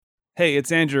Hey,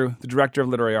 it's Andrew, the Director of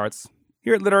Literary Arts.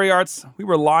 Here at Literary Arts, we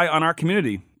rely on our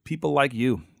community, people like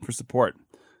you, for support.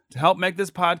 To help make this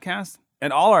podcast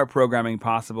and all our programming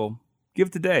possible,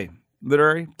 give today.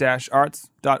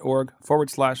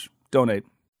 literary-arts.org/donate.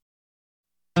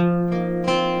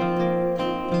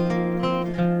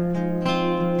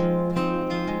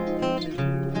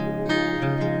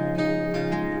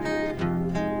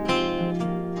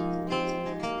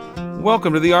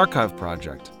 Welcome to the Archive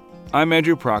Project. I'm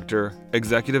Andrew Proctor,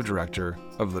 Executive Director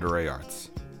of Literary Arts.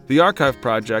 The Archive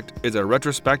Project is a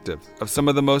retrospective of some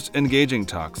of the most engaging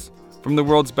talks from the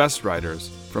world's best writers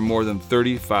from more than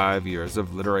 35 years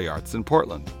of literary arts in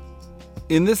Portland.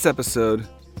 In this episode,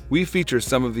 we feature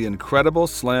some of the incredible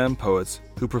slam poets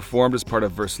who performed as part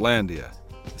of Verselandia,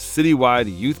 a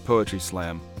citywide youth poetry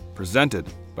slam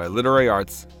presented by Literary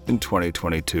Arts in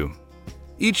 2022.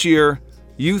 Each year,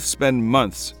 youth spend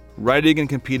months writing and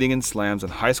competing in slams on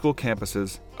high school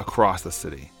campuses across the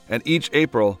city. And each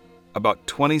April, about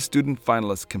 20 student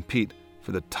finalists compete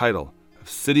for the title of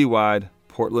Citywide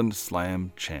Portland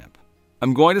Slam Champ.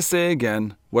 I'm going to say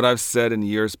again what I've said in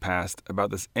years past about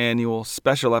this annual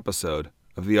special episode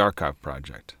of the Archive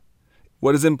Project.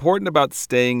 What is important about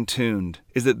staying tuned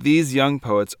is that these young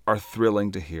poets are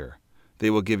thrilling to hear.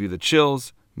 They will give you the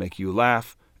chills, make you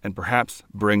laugh, and perhaps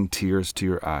bring tears to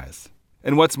your eyes.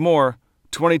 And what's more,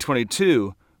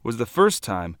 2022 was the first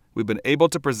time we've been able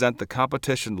to present the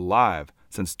competition live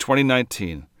since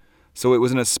 2019, so it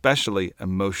was an especially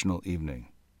emotional evening.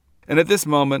 And at this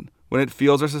moment, when it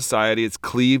feels our society is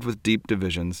cleaved with deep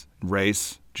divisions,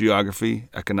 race, geography,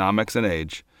 economics, and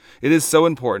age, it is so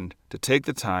important to take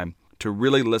the time to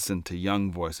really listen to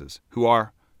young voices who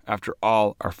are, after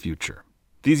all, our future.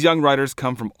 These young writers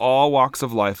come from all walks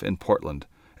of life in Portland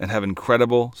and have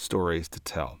incredible stories to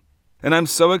tell. And I'm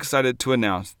so excited to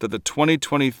announce that the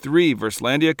 2023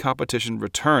 Verselandia competition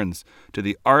returns to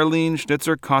the Arlene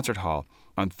Schnitzer Concert Hall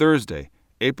on Thursday,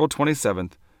 April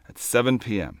 27th at 7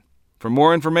 p.m. For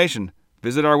more information,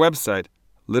 visit our website,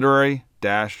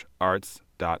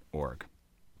 literary-arts.org.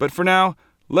 But for now,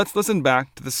 let's listen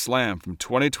back to the slam from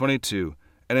 2022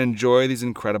 and enjoy these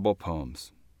incredible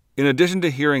poems. In addition to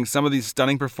hearing some of these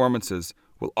stunning performances,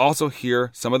 we'll also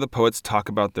hear some of the poets talk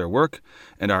about their work,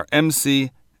 and our MC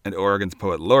and Oregon's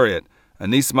Poet Laureate,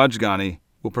 Anis Majgani,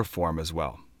 will perform as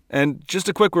well. And just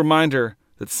a quick reminder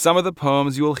that some of the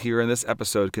poems you will hear in this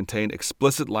episode contain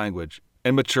explicit language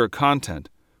and mature content,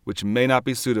 which may not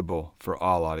be suitable for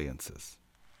all audiences.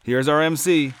 Here's our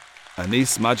MC,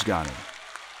 Anis Majgani.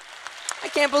 I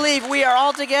can't believe we are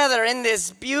all together in this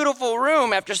beautiful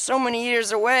room after so many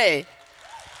years away.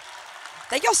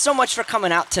 Thank y'all so much for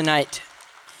coming out tonight.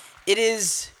 It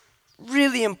is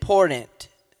really important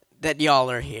that y'all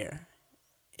are here.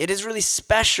 It is really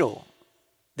special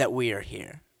that we are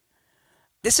here.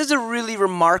 This is a really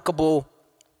remarkable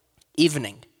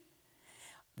evening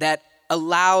that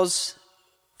allows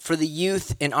for the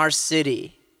youth in our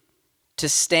city to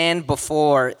stand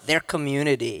before their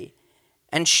community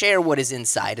and share what is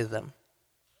inside of them,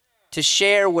 to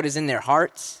share what is in their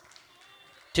hearts,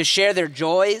 to share their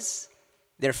joys,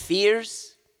 their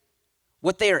fears,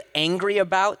 what they are angry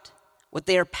about, what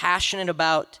they are passionate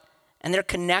about, and their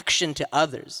connection to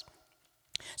others.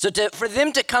 So for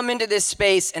them to come into this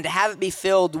space and to have it be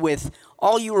filled with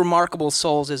all you remarkable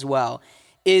souls as well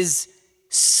is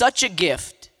such a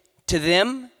gift to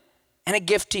them and a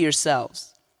gift to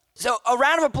yourselves. So a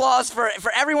round of applause for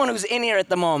everyone who's in here at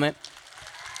the moment.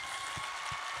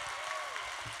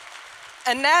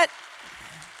 And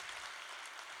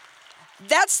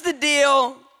that's the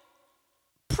deal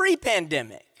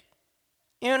pre-pandemic,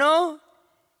 you know?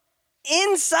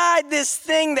 Inside this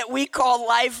thing that we call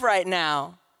life right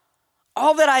now,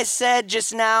 all that I said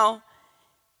just now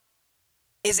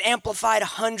is amplified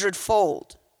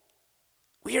 100-fold.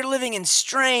 We are living in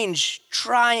strange,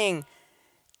 trying,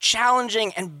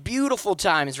 challenging, and beautiful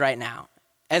times right now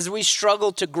as we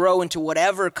struggle to grow into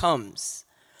whatever comes.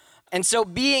 And so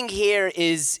being here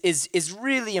is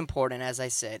really important, as I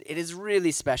said. It is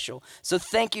really special. So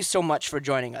thank you so much for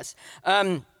joining us.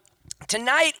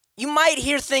 Tonight, you might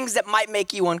hear things that might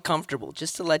make you uncomfortable,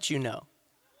 just to let you know.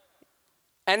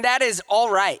 And that is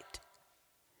all right.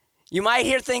 You might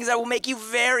hear things that will make you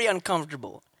very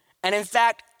uncomfortable. And in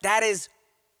fact, that is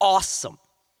awesome.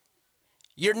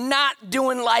 You're not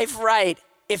doing life right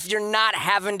if you're not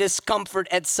having discomfort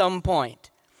at some point.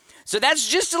 So that's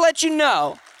just to let you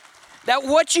know that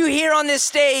what you hear on this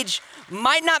stage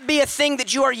might not be a thing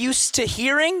that you are used to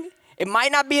hearing. It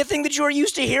might not be a thing that you are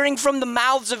used to hearing from the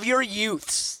mouths of your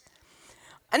youths.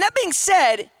 And that being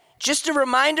said, just a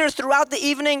reminder throughout the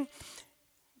evening,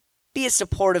 be as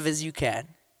supportive as you can.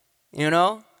 You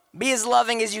know? Be as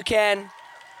loving as you can.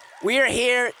 We are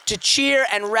here to cheer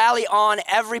and rally on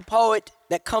every poet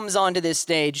that comes onto this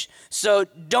stage. So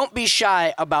don't be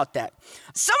shy about that.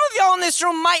 Some of y'all in this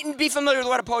room mightn't be familiar with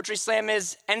what a poetry slam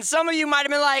is, and some of you might have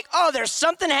been like, oh, there's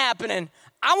something happening.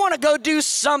 I want to go do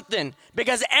something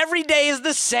because every day is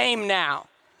the same now.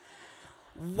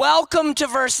 Welcome to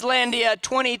Verselandia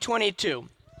 2022.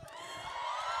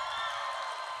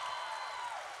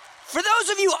 For those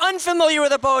of you unfamiliar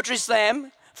with a poetry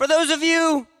slam, for those of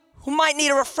you who might need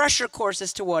a refresher course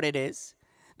as to what it is,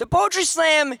 the poetry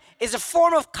slam is a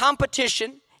form of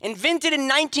competition invented in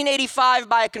 1985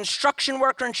 by a construction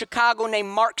worker in Chicago named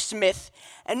Mark Smith.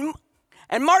 And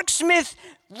Mark Smith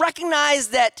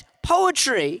recognized that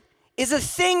poetry is a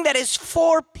thing that is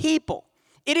for people.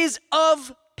 It is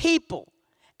of people.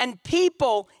 And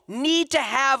people need to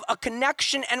have a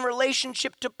connection and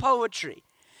relationship to poetry.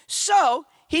 So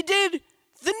he did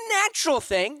the natural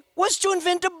thing, was to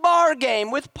invent a bar game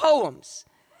with poems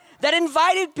that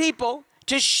invited people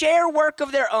to share work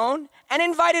of their own and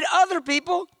invited other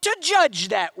people to judge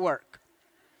that work.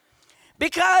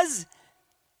 Because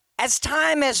as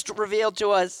time has revealed to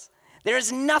us, there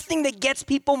is nothing that gets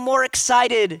people more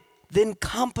excited than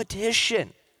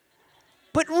competition.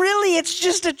 But really, it's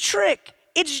just a trick.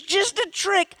 It's just a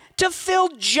trick to fill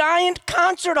giant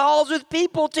concert halls with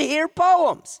people to hear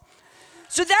poems.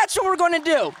 So that's what we're going to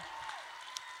do.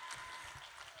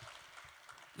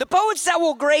 The poets that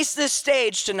will grace this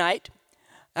stage tonight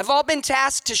have all been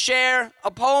tasked to share a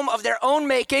poem of their own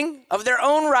making, of their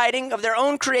own writing, of their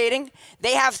own creating.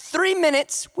 They have 3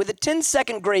 minutes with a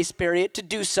 10-second grace period to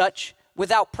do such,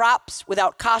 without props,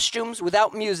 without costumes,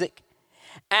 without music.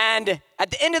 And at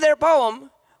the end of their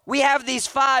poem, we have these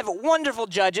 5 wonderful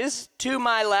judges to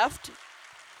my left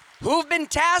who've been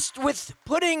tasked with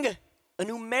putting a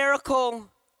numerical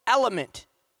element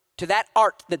to that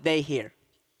art that they hear.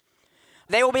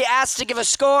 They will be asked to give a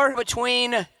score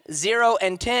between 0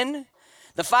 and 10.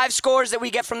 The 5 scores that we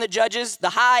get from the judges,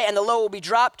 the high and the low will be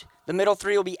dropped. The middle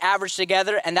 3 will be averaged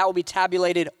together, and that will be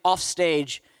tabulated off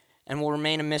stage and will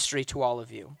remain a mystery to all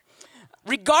of you.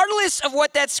 Regardless of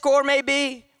what that score may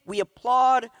be, we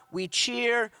applaud, we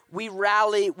cheer, we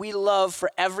rally, we love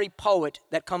for every poet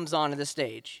that comes onto the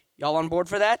stage. Y'all on board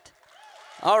for that?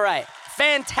 All right,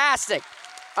 fantastic.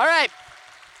 All right,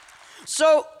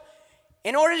 so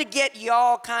in order to get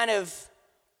y'all kind of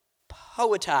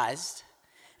poetized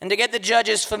and to get the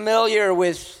judges familiar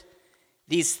with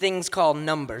these things called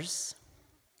numbers,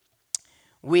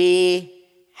 we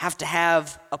have to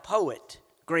have a poet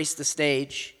grace the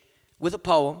stage with a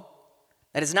poem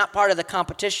that is not part of the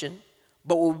competition,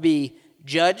 but will be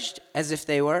judged as if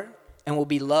they were and will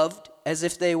be loved as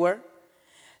if they were,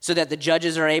 so that the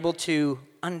judges are able to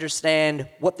understand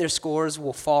what their scores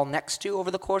will fall next to over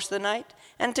the course of the night,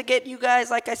 and to get you guys,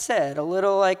 like I said, a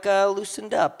little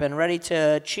loosened up and ready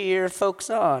to cheer folks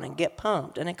on and get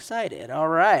pumped and excited. All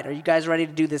right, are you guys ready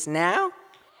to do this now?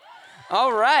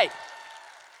 All right.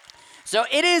 So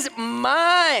it is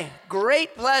my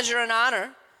great pleasure and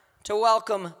honor to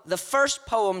welcome the first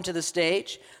poem to the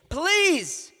stage.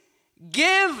 Please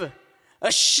give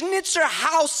a Schnitzer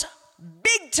House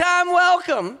big time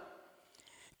welcome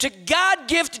to God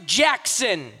Gift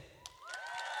Jackson.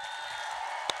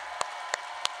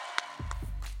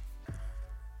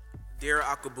 Dear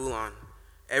Akabulon,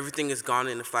 everything is gone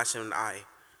in the flash of an eye.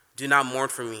 Do not mourn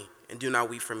for me, and do not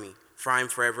weep for me, for I am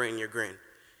forever in your grin.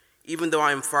 Even though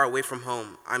I am far away from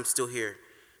home, I am still here.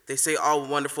 They say all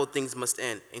wonderful things must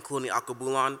end, including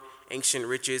Akabulon, ancient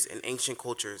riches, and ancient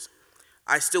cultures.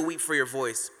 I still weep for your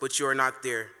voice, but you are not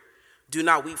there. Do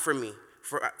not weep for me,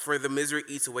 for the misery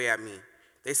eats away at me.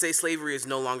 They say slavery is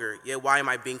no longer, yet why am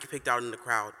I being picked out in the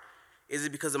crowd? Is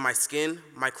it because of my skin,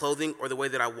 my clothing, or the way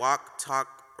that I walk, talk,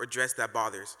 or dress that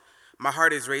bothers? My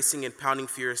heart is racing and pounding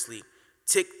furiously.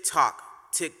 Tick tock,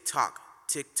 tick tock,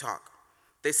 tick tock.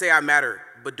 They say I matter,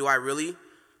 but do I really?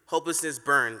 Hopelessness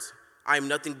burns. I am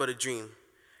nothing but a dream.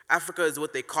 Africa is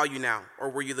what they call you now, or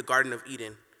were you the Garden of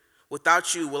Eden?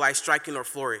 Without you, will I strike in or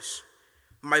flourish?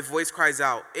 My voice cries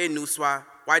out, Eh Nuswa,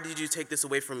 why did you take this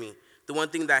away from me? The one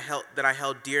thing that I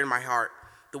held dear in my heart,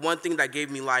 the one thing that gave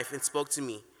me life and spoke to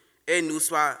me. Eh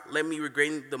Nuswa, let me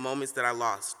regret the moments that I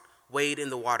lost, wade in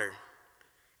the water.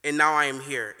 And now I am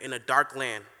here, in a dark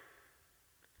land.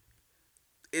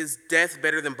 Is death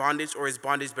better than bondage, or is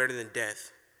bondage better than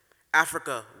death?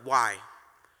 Africa, why?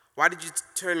 Why did you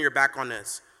turn your back on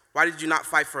us? Why did you not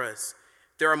fight for us?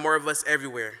 There are more of us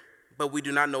everywhere, but we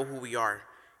do not know who we are.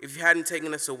 If you hadn't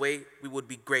taken us away, we would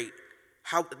be great.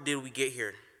 How did we get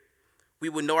here? We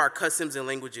would know our customs and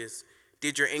languages.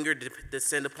 Did your anger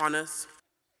descend upon us?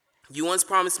 You once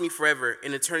promised me forever,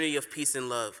 an eternity of peace and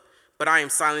love, but I am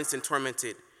silenced and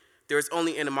tormented. There is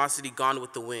only animosity gone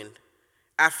with the wind.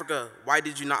 Africa, why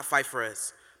did you not fight for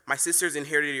us? My sisters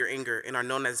inherited your anger and are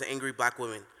known as the angry black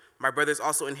woman. My brothers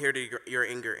also inherited your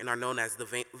anger and are known as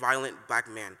the violent black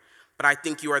man. But I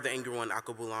think you are the angry one,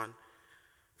 Akabulan.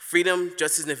 Freedom,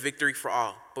 justice, and victory for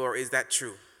all. But is that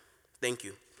true? Thank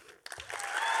you.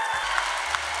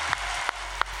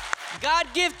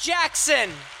 God-gift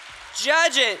Jackson,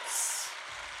 judges,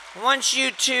 I want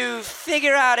you to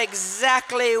figure out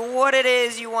exactly what it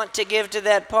is you want to give to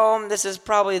that poem. This is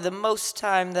probably the most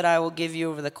time that I will give you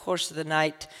over the course of the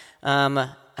night.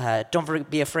 Don't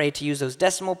be afraid to use those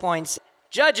decimal points.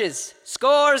 Judges,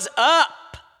 scores up.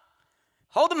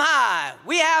 Hold them high.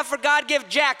 We have for God-gift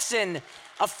Jackson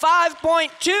a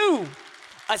 5.2,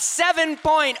 a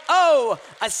 7.0,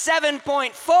 a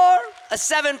 7.4, a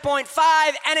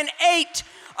 7.5, and an 8.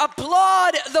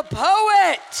 Applaud the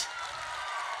poet.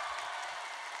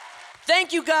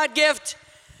 Thank you, God-gift.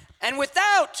 And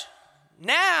without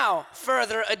now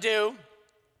further ado,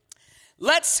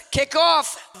 let's kick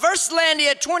off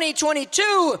Verselandia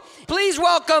 2022. Please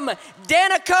welcome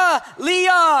Danica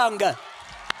Leong.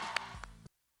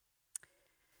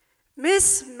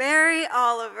 Miss Mary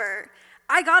Oliver,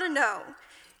 I gotta know,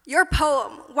 your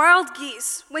poem, Wild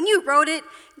Geese, when you wrote it,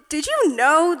 did you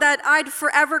know that I'd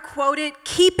forever quote it,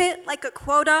 keep it like a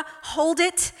quota, hold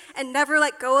it, and never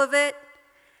let go of it?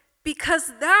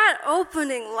 Because that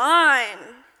opening line,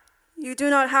 you do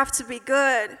not have to be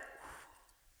good.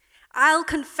 I'll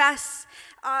confess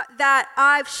that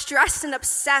I've stressed and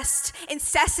obsessed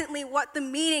incessantly what the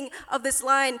meaning of this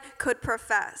line could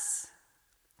profess.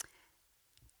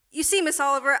 You see, Miss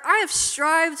Oliver, I have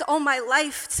strived all my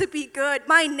life to be good.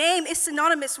 My name is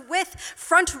synonymous with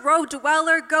front row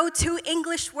dweller, go-to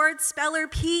English word speller,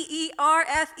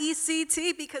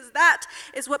 P-E-R-F-E-C-T, because that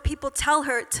is what people tell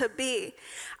her to be.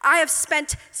 I have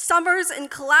spent summers in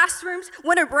classrooms,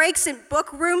 winter breaks in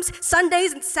book rooms,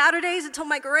 Sundays and Saturdays until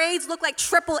my grades look like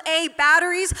AAA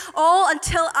batteries, all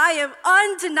until I am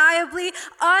undeniably,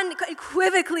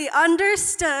 unequivocally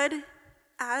understood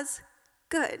as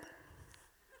good.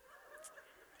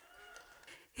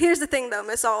 Here's the thing though,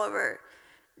 Miss Oliver.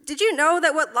 Did you know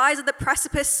that what lies at the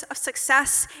precipice of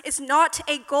success is not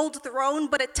a gold throne,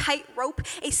 but a tight rope,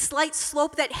 a slight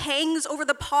slope that hangs over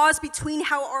the pause between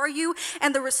how are you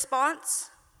and the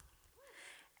response?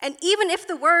 And even if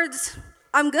the words,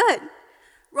 I'm good,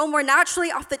 roll more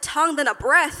naturally off the tongue than a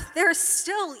breath, there is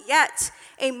still yet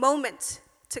a moment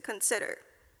to consider.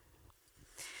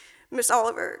 Miss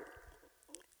Oliver,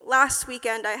 last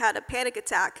weekend, I had a panic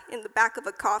attack in the back of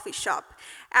a coffee shop.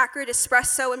 Acrid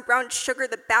espresso and brown sugar,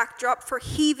 the backdrop for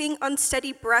heaving,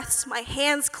 unsteady breaths. My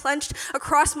hands clenched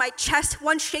across my chest,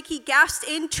 one shaky gasp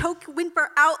in, choke,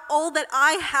 whimper out all that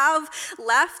I have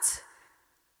left.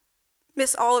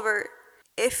 Miss Oliver,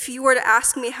 if you were to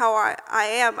ask me how I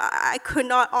am, I could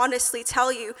not honestly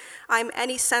tell you I'm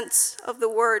any sense of the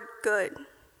word good.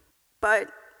 But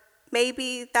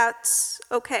maybe that's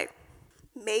okay.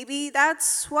 Maybe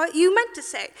that's what you meant to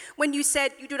say. When you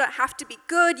said you do not have to be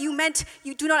good, you meant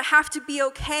you do not have to be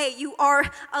okay. You are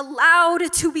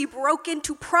allowed to be broken,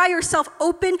 to pry yourself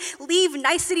open, leave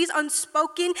niceties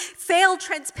unspoken, fail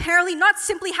transparently, not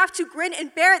simply have to grin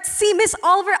and bear it. See, Miss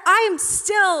Oliver, I am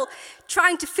still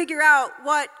trying to figure out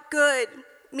what good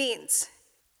means.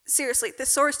 Seriously,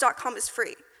 thesaurus.com is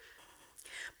free.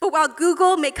 But while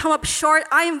Google may come up short,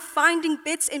 I am finding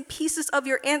bits and pieces of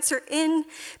your answer in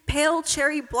pale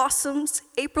cherry blossoms,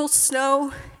 April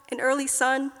snow, and early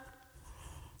sun.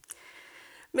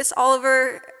 Miss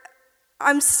Oliver,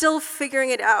 I'm still figuring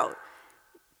it out,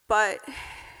 but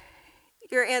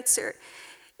your answer,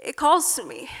 it calls to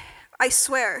me, I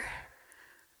swear,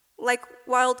 like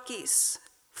wild geese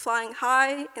flying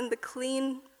high in the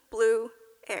clean blue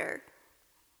air.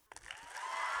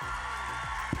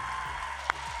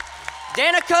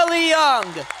 Danica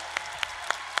Leong.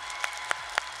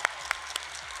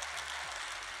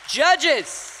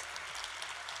 Judges,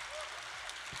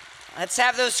 let's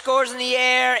have those scores in the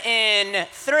air in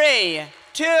 3,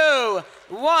 2,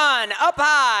 1. Up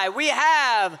high, we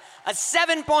have a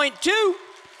 7.2,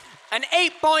 an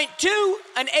 8.2,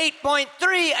 an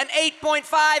 8.3, an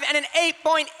 8.5, and an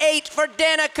 8.8 for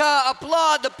Danica.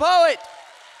 Applaud the poet.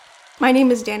 My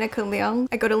name is Danica Leong.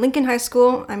 I go to Lincoln High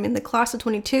School. I'm in the class of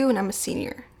 22 and I'm a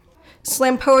senior.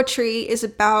 Slam poetry is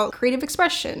about creative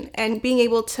expression and being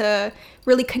able to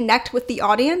really connect with the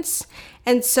audience.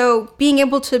 And so being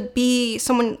able to be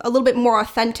someone a little bit more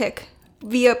authentic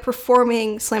via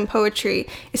performing slam poetry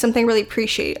is something I really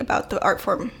appreciate about the art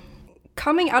form.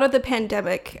 Coming out of the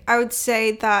pandemic, I would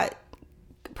say that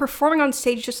performing on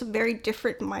stage is just a very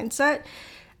different mindset.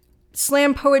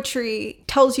 Slam poetry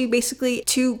tells you basically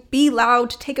to be loud,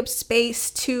 to take up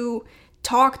space, to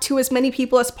talk to as many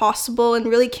people as possible and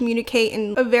really communicate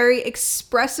in a very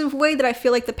expressive way that I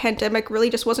feel like the pandemic really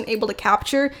just wasn't able to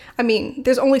capture. I mean,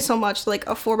 there's only so much like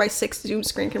a 4x6 Zoom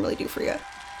screen can really do for you.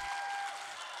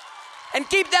 And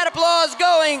keep that applause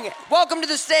going. Welcome to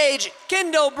the stage,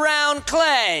 Kendall Brown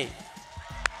Clay.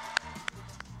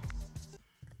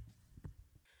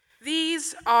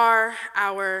 These are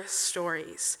our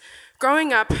stories.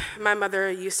 Growing up, my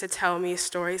mother used to tell me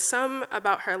stories, some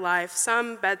about her life,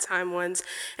 some bedtime ones,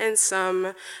 and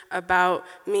some about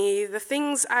me, the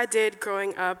things I did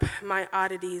growing up, my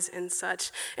oddities and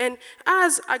such. And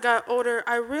as I got older,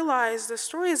 I realized the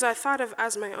stories I thought of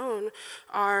as my own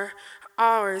are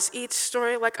ours, each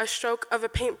story like a stroke of a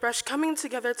paintbrush coming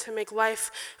together to make life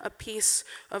a piece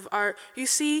of art. You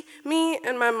see, me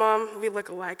and my mom, we look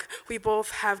alike. We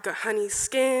both have got honey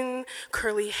skin,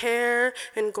 curly hair,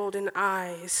 and golden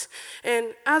eyes.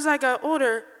 And as I got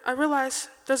older, I realized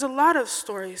there's a lot of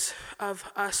stories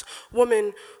of us,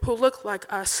 women who look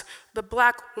like us, the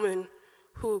Black woman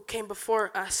who came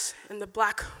before us, and the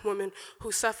Black woman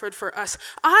who suffered for us.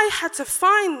 I had to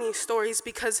find these stories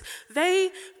because they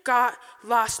got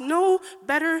lost. No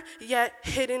better yet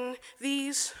hidden.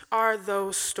 These are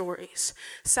those stories.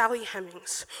 Sally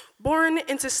Hemings, born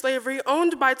into slavery,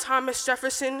 owned by Thomas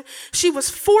Jefferson. She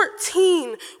was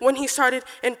 14 when he started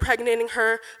impregnating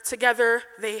her. Together,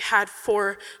 they had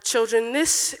 4 children.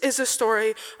 This is a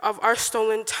story of our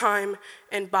stolen time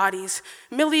and bodies.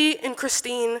 Millie and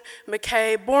Christine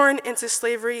McKay, born into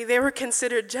slavery, they were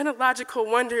considered genealogical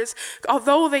wonders.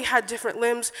 Although they had different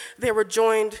limbs, they were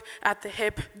joined at the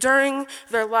hip. During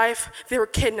their life, they were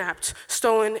kidnapped,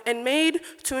 stolen, and made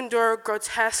to endure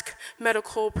grotesque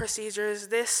medical procedures.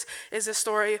 This is the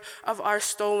story of our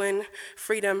stolen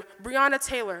freedom. Breonna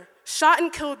Taylor, shot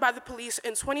and killed by the police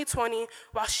in 2020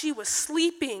 while she was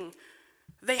sleeping.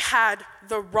 They had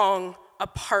the wrong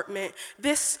apartment.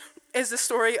 This is the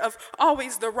story of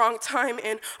always the wrong time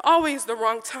and always the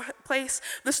wrong place.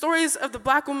 The stories of the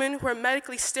Black women who were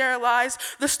medically sterilized,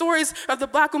 the stories of the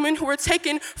Black women who were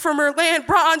taken from her land,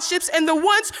 brought on ships, and the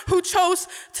ones who chose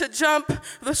to jump.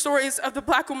 The stories of the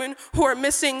Black women who are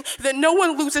missing, that no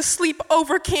one loses sleep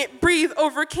over, can't breathe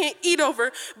over, can't eat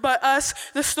over, but us.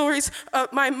 The stories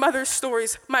of my mother's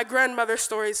stories, my grandmother's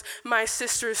stories, my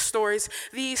sister's stories.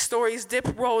 These stories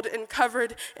dip, rolled, and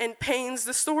covered in pains.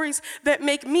 The stories that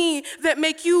make me, that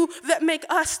make you, that make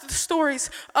us, the stories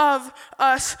of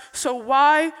us. So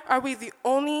why are we the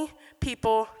only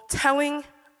people telling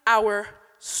our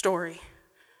story?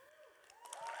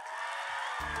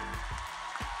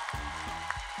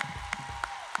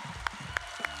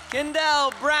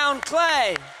 Kendall Brown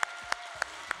Clay.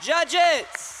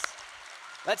 Judges,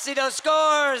 let's see those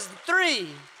scores. 3,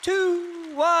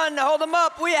 2, 1, hold them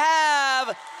up. We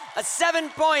have a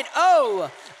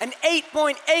 7.0, an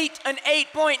 8.8, an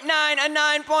 8.9, a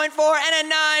 9.4,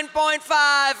 and a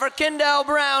 9.5 for Kendall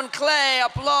Brown Clay.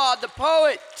 Applaud the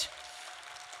poet.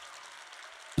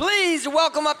 Please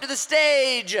welcome up to the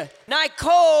stage,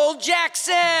 Nicole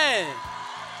Jackson.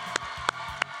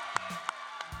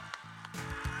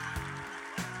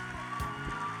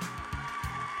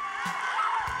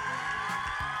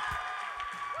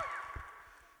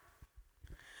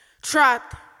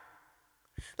 Trapped,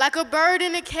 like a bird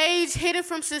in a cage hidden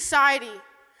from society.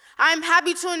 I am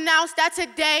happy to announce that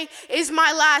today is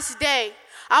my last day.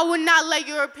 I will not let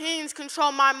your opinions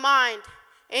control my mind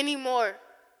anymore.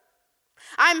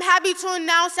 I am happy to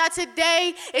announce that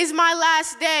today is my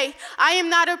last day. I am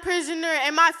not a prisoner,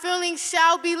 and my feelings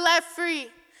shall be let free.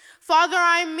 Father,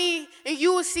 I am me, and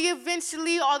you will see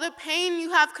eventually all the pain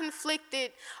you have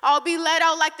conflicted. I'll be let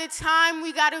out like the time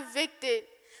we got evicted,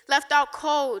 left out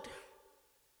cold.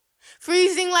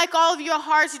 Freezing like all of your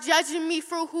hearts, judging me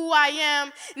for who I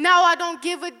am. Now I don't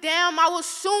give a damn. I will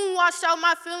soon wash out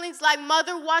my feelings like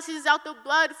mother washes out the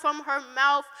blood from her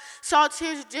mouth. Saw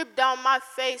tears drip down my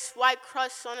face, white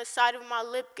crust on the side of my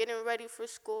lip, getting ready for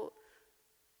school.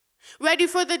 Ready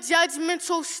for the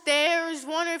judgmental stares,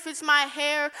 wonder if it's my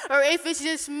hair or if it's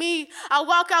just me. I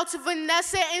walk out to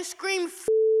Vanessa and scream, "F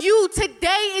you,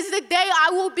 today is the day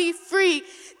I will be free."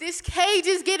 This cage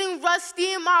is getting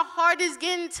rusty and my heart is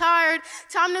getting tired.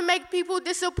 Time to make people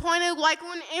disappointed like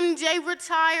when MJ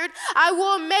retired. I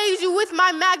will amaze you with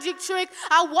my magic trick.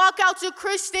 I walk out to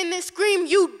Kristen and scream,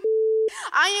 "You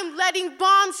I am letting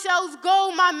bombshells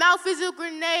go. My mouth is a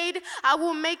grenade. I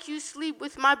will make you sleep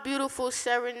with my beautiful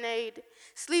serenade.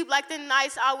 Sleep like the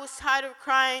nights I was tired of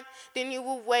crying. Then you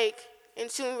will wake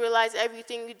and soon realize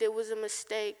everything you did was a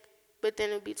mistake. But then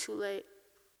it'll be too late.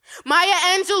 Maya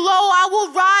Angelou, I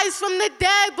will rise from the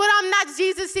dead, but I'm not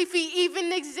Jesus if he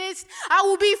even exists. I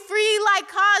will be free like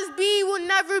Cosby will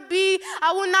never be.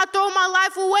 I will not throw my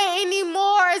life away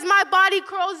anymore as my body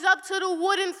curls up to the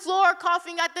wooden floor,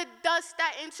 coughing at the dust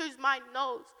that enters my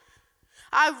nose.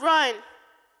 I run,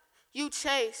 you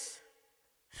chase.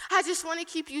 I just want to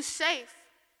keep you safe.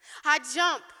 I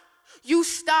jump, you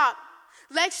stop.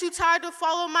 Lex, you tired to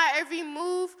follow my every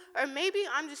move? Or maybe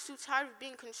I'm just too tired of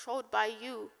being controlled by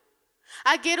you.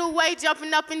 I get away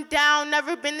jumping up and down,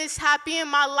 never been this happy in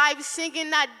my life, singing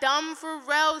that dumb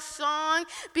Pharrell song.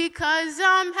 Because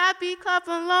I'm happy, clap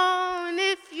along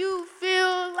if you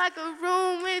feel like a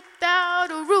room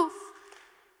without a roof.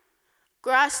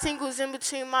 Grass tingles in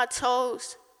between my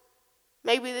toes.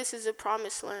 Maybe this is a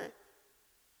promised land.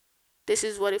 This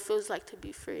is what it feels like to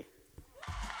be free.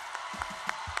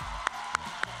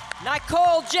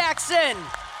 Nicole Jackson.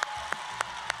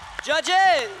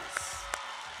 Judges,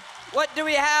 what do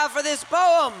we have for this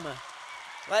poem?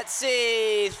 Let's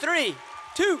see. 3,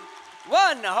 2,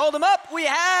 1. Hold them up. We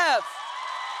have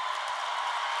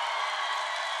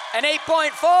an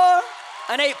 8.4,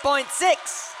 an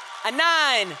 8.6, a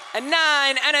 9, a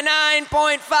 9, and a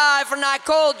 9.5 for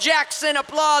Nicole Jackson.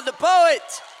 Applaud the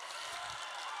poet.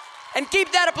 And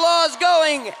keep that applause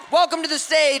going. Welcome to the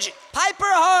stage, Piper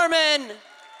Harmon.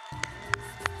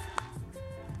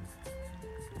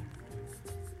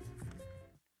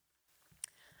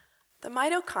 The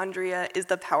mitochondria is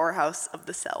the powerhouse of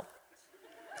the cell.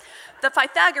 The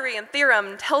Pythagorean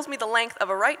theorem tells me the length of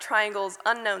a right triangle's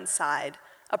unknown side.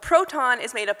 A proton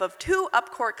is made up of 2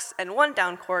 up quarks and 1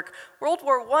 down quark. World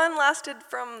War I lasted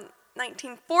from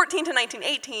 1914 to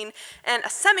 1918, and a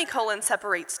semicolon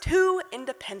separates 2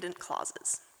 independent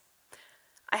clauses.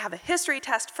 I have a history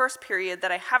test first period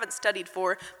that I haven't studied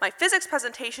for. My physics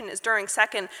presentation is during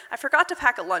second. I forgot to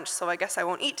pack a lunch, so I guess I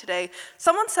won't eat today.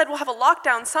 Someone said we'll have a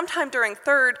lockdown sometime during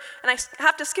third, and I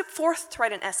have to skip fourth to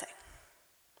write an essay.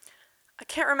 I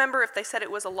can't remember if they said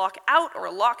it was a lockout or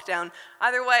a lockdown.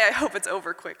 Either way, I hope it's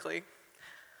over quickly.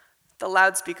 The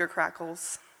loudspeaker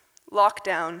crackles.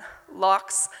 Lockdown,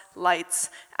 locks, lights,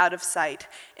 out of sight.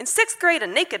 In 6th grade, a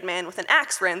naked man with an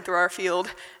axe ran through our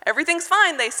field. Everything's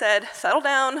fine, they said. Settle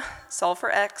down, solve for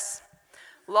X.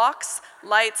 Locks,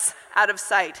 lights, out of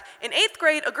sight. In 8th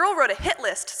grade, a girl wrote a hit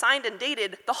list, signed and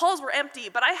dated. The halls were empty,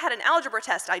 but I had an algebra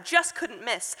test I just couldn't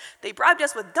miss. They bribed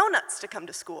us with donuts to come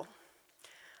to school.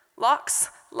 Locks,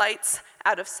 lights,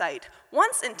 out of sight.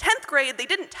 Once in 10th grade, they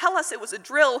didn't tell us it was a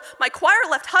drill. My choir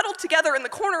left huddled together in the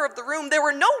corner of the room. There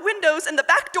were no windows and the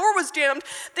back door was jammed.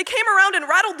 They came around and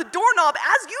rattled the doorknob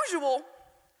as usual.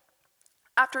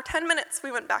 After 10 minutes,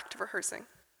 we went back to rehearsing.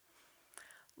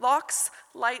 Locks,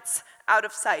 lights, out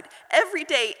of sight. Every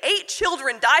day, 8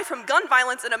 children die from gun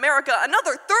violence in America.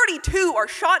 Another 32 are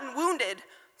shot and wounded.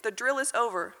 The drill is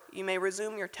over. You may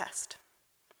resume your test.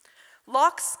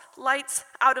 Locks, lights,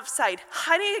 out of sight.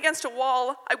 Hiding against a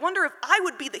wall. I wonder if I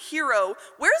would be the hero.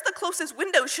 Where's the closest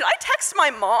window? Should I text my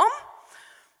mom?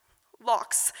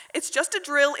 Locks. It's just a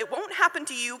drill. It won't happen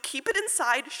to you. Keep it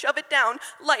inside. Shove it down.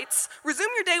 Lights. Resume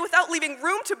your day without leaving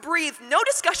room to breathe. No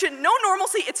discussion. No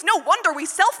normalcy. It's no wonder we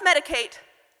self-medicate.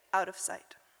 Out of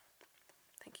sight.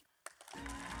 Thank you.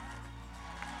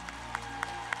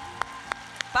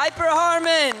 Piper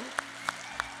Harmon.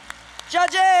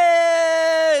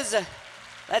 Judges!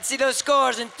 Let's see those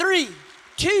scores in 3,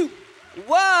 2,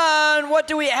 1. What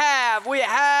do we have? We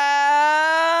have...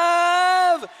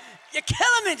 You're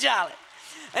killing me, Jolly.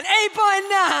 An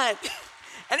 8.9,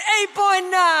 an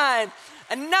 8.9,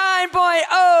 a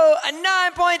 9.0, a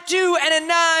 9.2, and a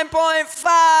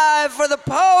 9.5 for the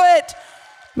poet.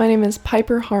 My name is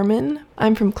Piper Harmon.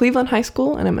 I'm from Cleveland High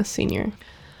School, and I'm a senior.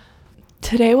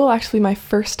 Today will actually be my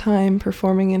first time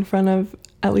performing in front of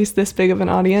at least this big of an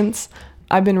audience.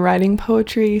 I've been writing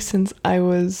poetry since I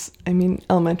was,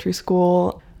 elementary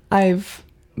school. I've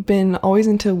been always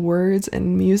into words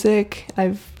and music.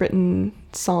 I've written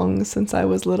songs since I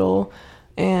was little,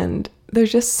 and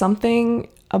there's just something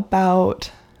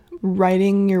about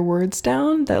writing your words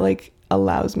down that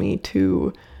allows me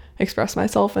to express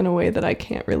myself in a way that I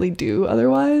can't really do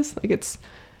otherwise. It's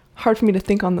hard for me to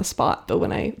think on the spot, but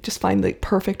when I just find the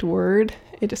perfect word,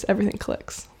 everything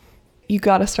clicks. You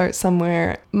gotta start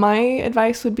somewhere. My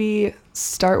advice would be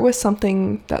start with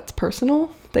something that's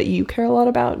personal, that you care a lot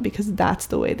about, because that's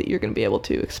the way that you're gonna be able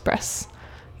to express,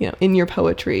 in your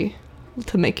poetry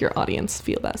to make your audience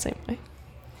feel that same way.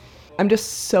 I'm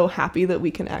just so happy that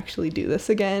we can actually do this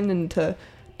again and to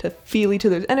feel each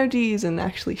other's energies and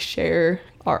actually share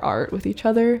our art with each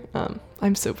other.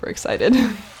 I'm super excited.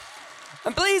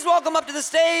 And please welcome up to the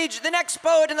stage the next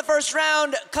poet in the first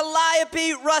round,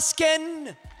 Calliope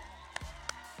Ruskin.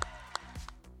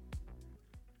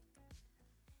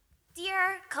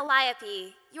 Dear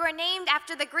Calliope, you are named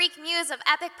after the Greek muse of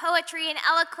epic poetry and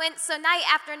eloquence, so night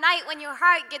after night when your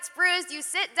heart gets bruised, you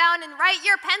sit down and write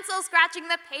your pencil scratching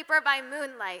the paper by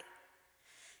moonlight.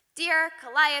 Dear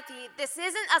Calliope, this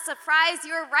isn't a surprise.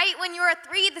 You were right when you were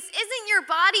 3. This isn't your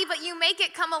body, but you make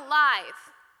it come alive.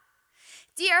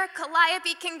 Dear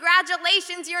Calliope,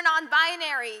 congratulations, you're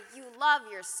non-binary. You love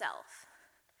yourself.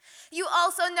 You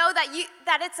also know that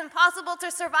it's impossible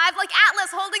to survive like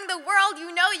Atlas holding the world.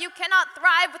 You know you cannot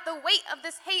thrive with the weight of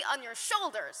this hate on your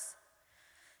shoulders.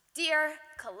 Dear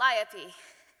Calliope,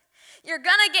 you're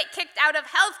gonna get kicked out of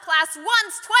health class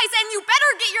once, twice, and you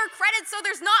better get your credit so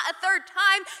there's not a third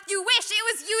time. You wish it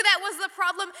was you that was the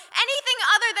problem, anything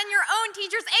other than your own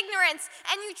teacher's ignorance,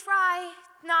 and you try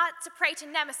not to pray to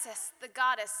Nemesis, the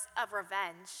goddess of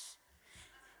revenge.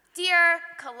 Dear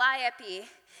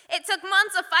Calliope, it took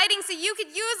months of fighting so you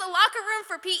could use a locker room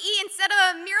for PE instead of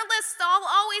a mirrorless stall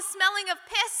always smelling of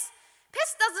piss.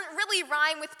 Piss doesn't really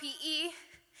rhyme with PE.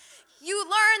 You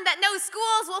learned that no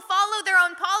schools will follow their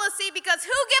own policy because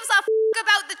who gives a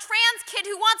about the trans kid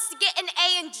who wants to get an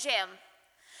A in gym?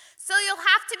 So you'll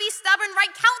have to be stubborn,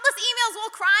 write countless emails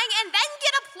while crying, and then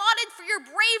get applauded for your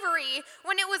bravery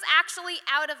when it was actually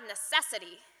out of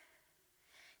necessity.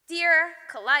 Dear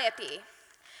Calliope,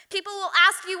 people will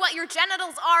ask you what your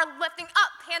genitals are lifting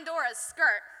up Pandora's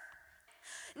skirt.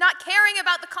 Not caring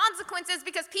about the consequences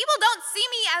because people don't see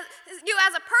you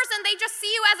as a person, they just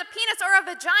see you as a penis or a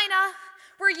vagina.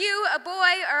 Were you a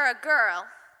boy or a girl?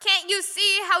 Can't you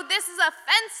see how this is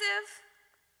offensive?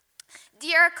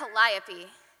 Dear Calliope,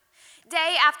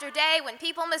 day after day, when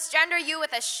people misgender you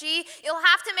with a she, you'll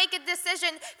have to make a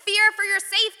decision, fear for your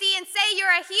safety and say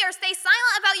you're a he, or stay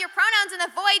silent about your pronouns and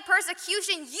avoid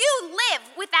persecution. You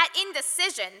live with that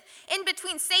indecision in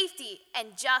between safety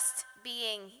and just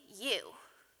being you.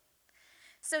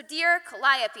 So dear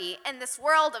Calliope, in this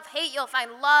world of hate you'll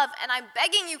find love, and I'm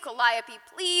begging you, Calliope,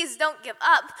 please don't give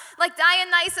up. Like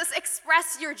Dionysus,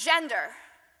 express your gender.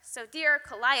 So dear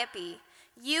Calliope,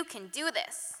 you can do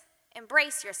this.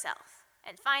 Embrace yourself,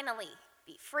 and finally,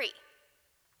 be free.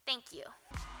 Thank you.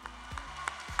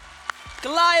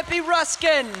 Calliope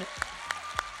Ruskin.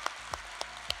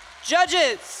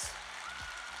 Judges,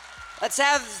 let's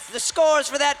have the scores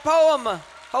for that poem.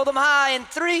 Hold them high in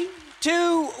 3,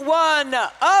 2, 1.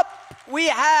 Up, we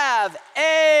have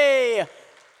a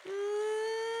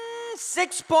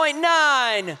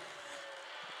 6.9.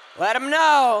 Let them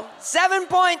know.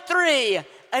 7.3.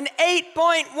 An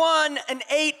 8.1, an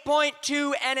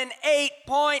 8.2, and an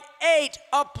 8.8.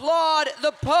 Applaud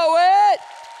the poet.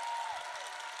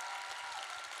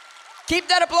 Keep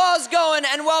that applause going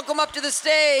and welcome up to the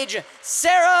stage,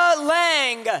 Sarah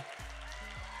Lang.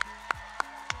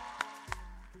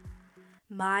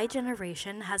 My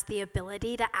generation has the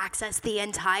ability to access the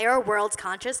entire world's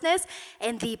consciousness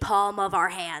in the palm of our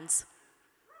hands.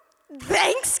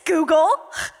 Thanks, Google.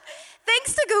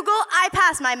 Thanks to Google, I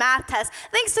passed my math test.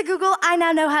 Thanks to Google, I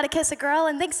now know how to kiss a girl.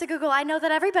 And thanks to Google, I know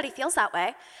that everybody feels that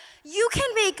way. You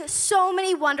can make so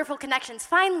many wonderful connections,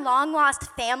 find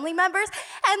long-lost family members,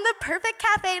 and the perfect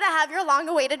cafe to have your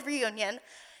long-awaited reunion.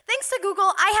 Thanks to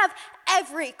Google, I have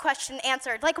every question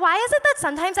answered. Like, why is it that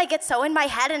sometimes I get so in my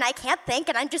head and I can't think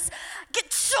and I just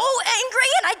get so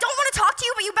angry and I don't want to talk to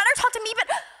you, but you better talk to me, but...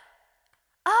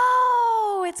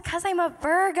 Oh, it's because I'm a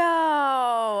Virgo.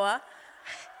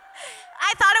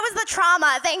 I thought it was the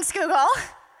trauma. Thanks, Google.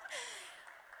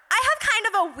 I have kind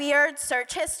of a weird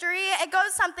search history. It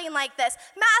goes something like this.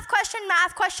 Math question,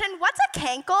 what's a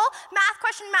cankle?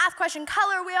 Math question,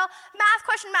 color wheel.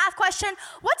 Math question,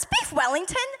 what's beef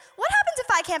Wellington? What happens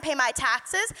if I can't pay my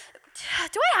taxes?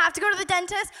 Do I have to go to the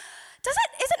dentist? Is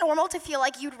it normal to feel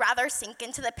like you'd rather sink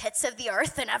into the pits of the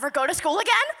earth than ever go to school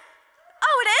again?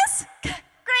 Oh, it is?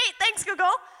 Great, thanks,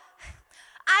 Google.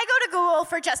 I go to Google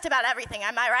for just about everything,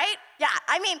 am I right? Yeah,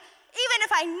 I mean, even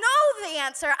if I know the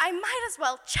answer, I might as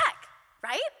well check,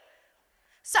 right?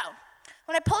 So,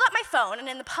 when I pulled out my phone and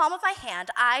in the palm of my hand,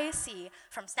 I see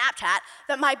from Snapchat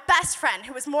that my best friend,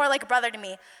 who was more like a brother to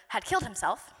me, had killed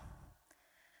himself.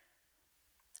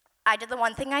 I did the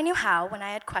one thing I knew how when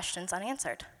I had questions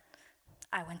unanswered.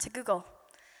 I went to Google.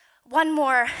 One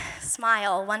more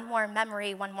smile, one more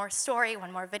memory, one more story,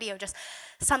 one more video, just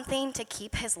something to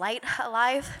keep his light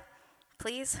alive,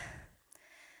 please.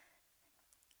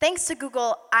 Thanks to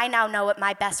Google, I now know what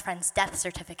my best friend's death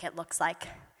certificate looks like.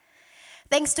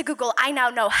 Thanks to Google, I now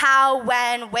know how,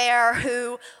 when, where,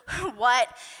 who, what,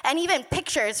 and even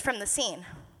pictures from the scene.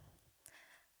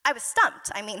 I was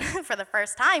stumped. I mean, for the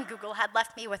first time, Google had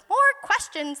left me with more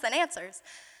questions than answers.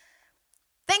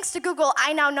 Thanks to Google,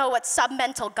 I now know what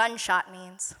submental gunshot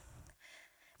means.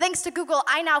 Thanks to Google,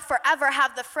 I now forever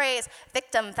have the phrase,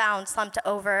 victim found slumped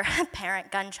over,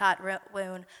 parent gunshot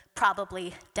wound,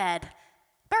 probably dead,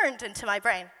 burned into my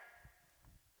brain.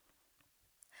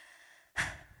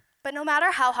 But no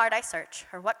matter how hard I search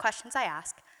or what questions I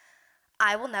ask,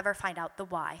 I will never find out the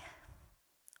why.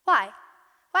 Why?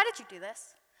 Why did you do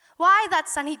this? Why that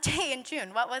sunny day in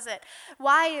June? What was it?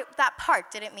 Why that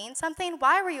park? Did it mean something?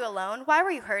 Why were you alone? Why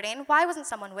were you hurting? Why wasn't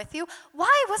someone with you?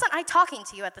 Why wasn't I talking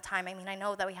to you at the time? I mean, I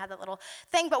know that we had that little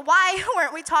thing, but why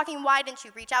weren't we talking? Why didn't you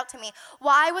reach out to me?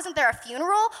 Why wasn't there a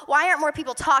funeral? Why aren't more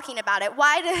people talking about it?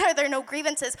 Why are there no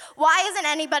grievances? Why isn't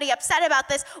anybody upset about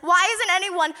this? Why isn't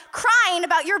anyone crying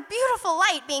about your beautiful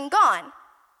light being gone?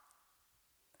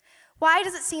 Why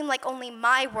does it seem like only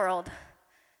my world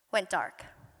went dark?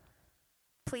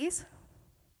 Please?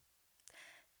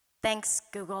 Thanks,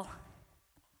 Google.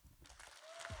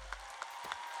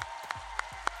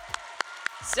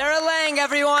 Sarah Lang,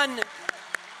 everyone.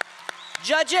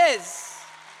 Judges,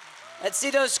 let's see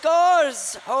those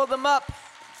scores. Hold them up.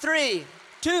 3,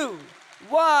 2,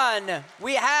 1.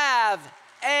 We have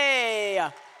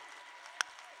a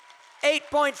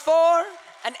 8.4,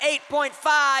 an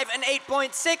 8.5, an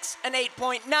 8.6, an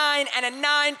 8.9, and a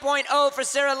 9.0 for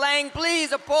Sarah Lang.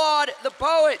 Please applaud the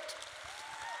poet.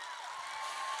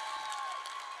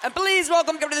 And please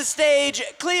welcome to the stage,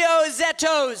 Cleo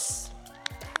Zetos.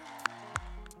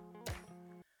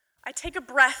 I take a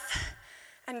breath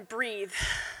and breathe.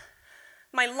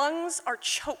 My lungs are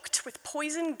choked with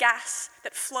poison gas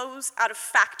that flows out of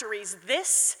factories.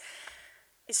 This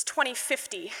is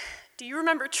 2050. Do you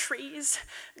remember trees?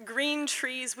 Green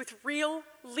trees with real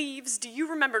leaves? Do you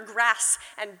remember grass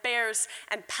and bears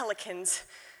and pelicans?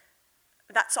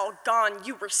 That's all gone.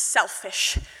 You were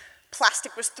selfish.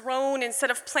 Plastic was thrown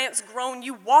instead of plants grown.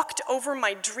 You walked over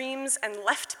my dreams and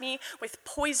left me with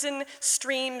poison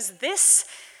streams. This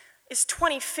is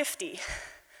 2050.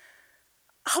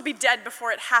 I'll be dead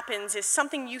before it happens is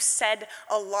something you said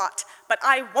a lot, but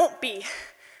I won't be.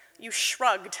 You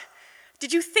shrugged.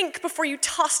 Did you think before you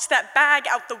tossed that bag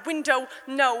out the window?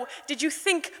 No. Did you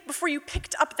think before you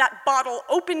picked up that bottle,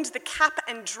 opened the cap,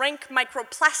 and drank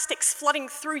microplastics flooding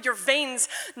through your veins?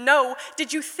 No.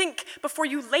 Did you think before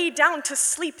you lay down to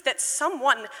sleep that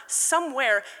someone,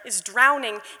 somewhere, is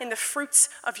drowning in the fruits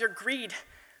of your greed?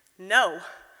 No.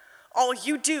 All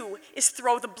you do is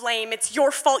throw the blame. It's your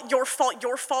fault, your fault,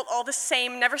 your fault, all the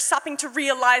same, never stopping to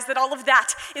realize that all of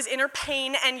that is inner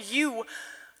pain, and you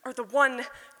are the one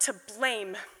to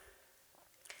blame.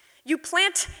 You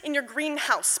plant in your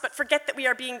greenhouse, but forget that we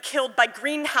are being killed by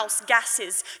greenhouse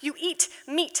gases. You eat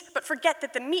meat, but forget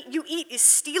that the meat you eat is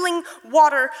stealing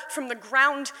water from the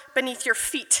ground beneath your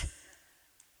feet.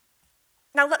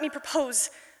 Now let me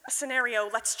propose a scenario.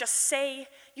 Let's just say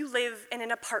you live in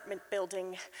an apartment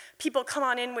building. People come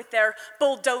on in with their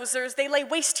bulldozers. They lay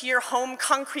waste to your home,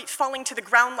 concrete falling to the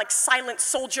ground like silent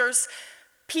soldiers.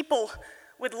 People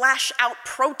would lash out,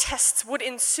 protests would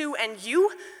ensue, and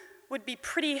you would be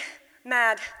pretty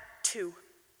mad too.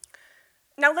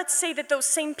 Now let's say that those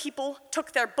same people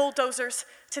took their bulldozers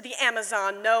to the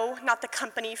Amazon. No, not the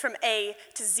company from A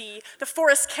to Z, the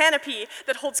forest canopy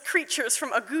that holds creatures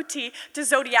from agouti to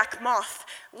zodiac moth.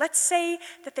 Let's say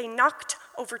that they knocked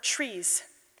over trees,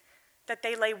 that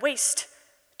they lay waste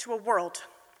to a world.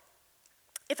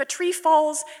 If a tree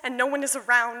falls and no one is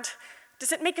around,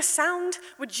 does it make a sound?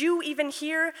 Would you even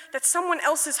hear that someone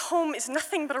else's home is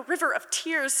nothing but a river of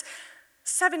tears?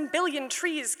 7 billion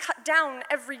trees cut down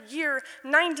every year,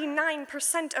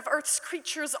 99% of Earth's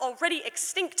creatures already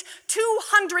extinct,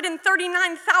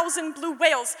 239,000 blue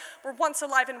whales were once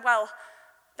alive and well.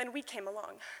 Then we came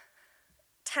along.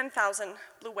 10,000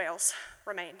 blue whales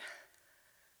remain.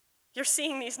 You're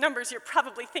seeing these numbers, you're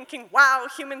probably thinking, wow,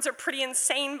 humans are pretty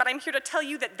insane, but I'm here to tell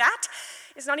you that that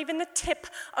is not even the tip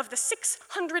of the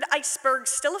 600 icebergs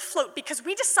still afloat, because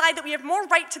we decide that we have more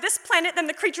right to this planet than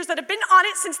the creatures that have been on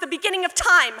it since the beginning of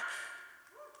time.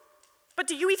 But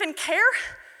do you even care?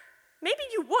 Maybe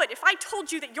you would if I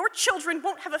told you that your children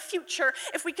won't have a future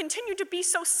if we continue to be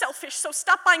so selfish. So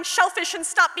stop buying shellfish and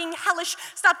stop being hellish.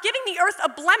 Stop giving the earth a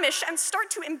blemish and start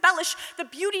to embellish the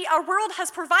beauty our world has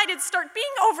provided. Start being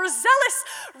overzealous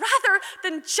rather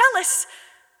than jealous.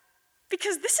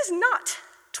 Because this is not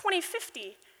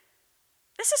 2050.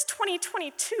 This is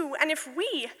 2022. And if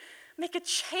we make a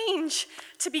change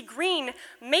to be green,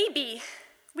 maybe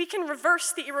we can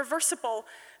reverse the irreversible.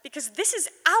 Because this is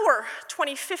our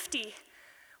 2050,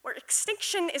 where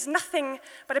extinction is nothing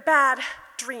but a bad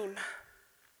dream.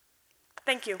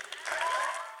 Thank you.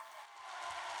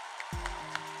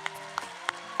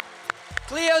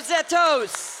 Cleo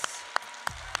Zetos.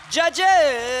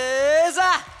 Judges,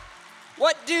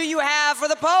 what do you have for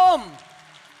the poem?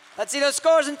 Let's see those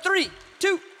scores in 3,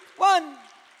 2, 1.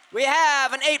 We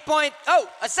have a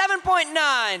 7.9,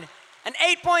 an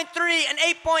 8.3, an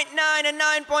 8.9, a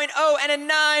 9.0, and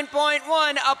a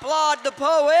 9.1. Applaud the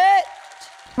poet.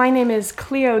 My name is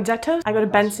Cleo Detto. I go to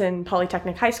Benson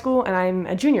Polytechnic High School, and I'm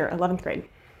a junior, 11th grade.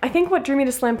 I think what drew me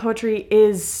to slam poetry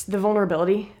is the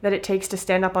vulnerability that it takes to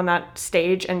stand up on that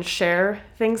stage and share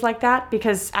things like that,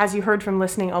 because as you heard from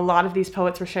listening, a lot of these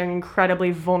poets were sharing incredibly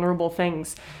vulnerable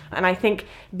things. And I think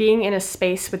being in a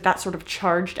space with that sort of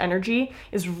charged energy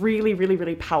is really, really,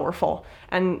 really powerful.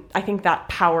 And I think that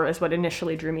power is what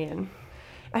initially drew me in.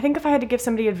 I think if I had to give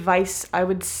somebody advice, I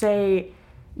would say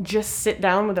just sit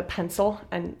down with a pencil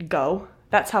and go.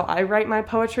 That's how I write my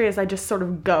poetry, is I just sort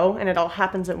of go and it all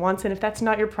happens at once. And if that's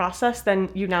not your process, then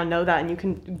you now know that and you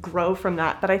can grow from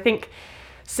that. But I think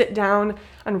sit down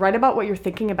and write about what you're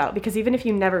thinking about, because even if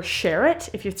you never share it,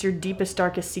 if it's your deepest,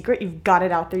 darkest secret, you've got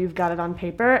it out there, you've got it on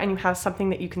paper, and you have something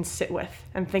that you can sit with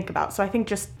and think about. So I think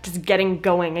just getting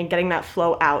going and getting that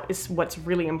flow out is what's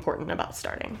really important about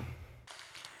starting.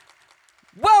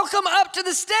 Welcome up to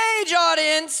the stage,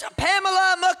 audience,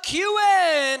 Pamela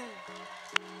McEwen.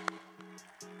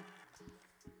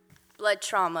 Blood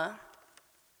trauma.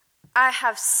 I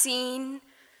have seen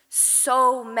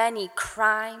so many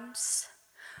crimes,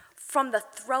 from the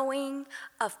throwing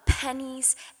of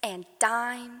pennies and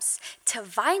dimes to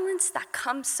violence that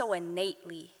comes so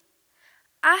innately.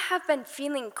 I have been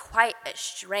feeling quite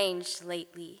estranged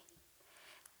lately.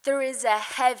 There is a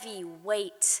heavy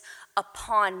weight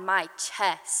upon my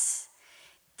chest.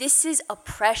 This is a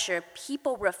pressure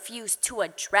people refuse to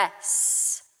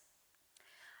address.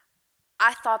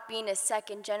 I thought being a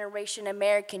second-generation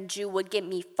American Jew would get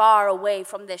me far away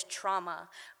from this trauma,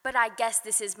 but I guess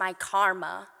this is my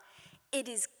karma. It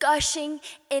is gushing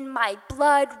in my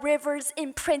blood, rivers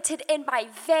imprinted in my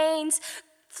veins,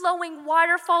 flowing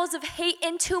waterfalls of hate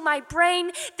into my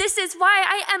brain. This is why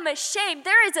I am ashamed.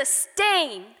 There is a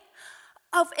stain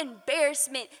of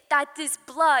embarrassment that this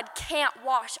blood can't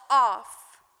wash off.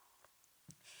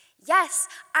 Yes,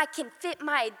 I can fit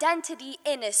my identity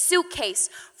in a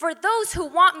suitcase for those who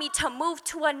want me to move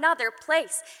to another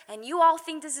place. And you all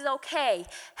think this is okay.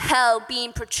 Hell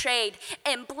being portrayed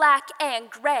in black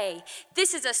and gray.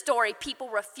 This is a story people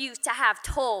refuse to have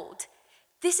told.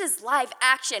 This is live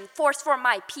action forced for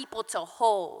my people to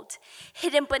hold.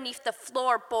 Hidden beneath the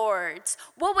floorboards.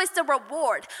 What was the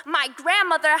reward? My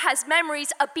grandmother has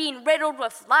memories of being riddled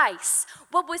with lice.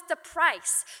 What was the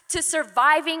price to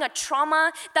surviving a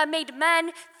trauma that made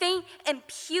men faint and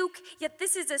puke? Yet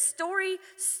this is a story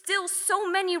still so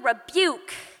many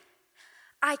rebuke.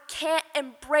 I can't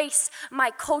embrace my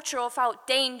culture without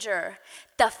danger.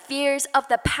 The fears of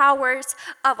the powers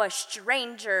of a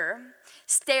stranger.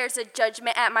 Stares of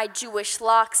judgment at my Jewish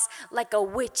locks like a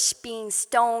witch being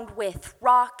stoned with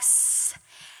rocks.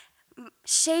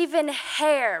 Shaven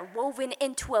hair woven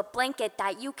into a blanket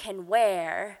that you can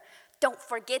wear. Don't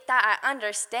forget that I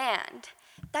understand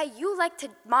that you like to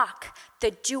mock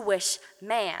the Jewish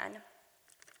man.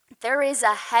 There is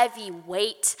a heavy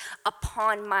weight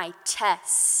upon my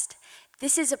chest.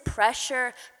 This is a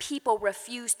pressure people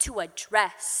refuse to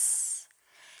address.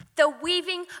 The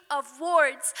weaving of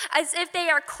words as if they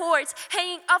are cords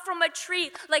hanging up from a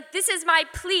tree, like this is my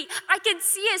plea. I can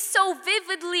see it so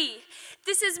vividly.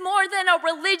 This is more than a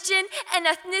religion, an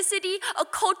ethnicity, a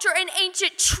culture, an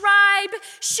ancient tribe,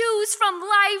 shoes from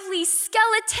lively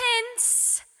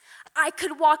skeletons. I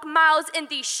could walk miles in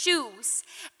these shoes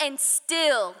and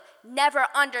still never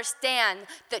understand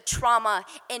the trauma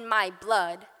in my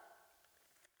blood.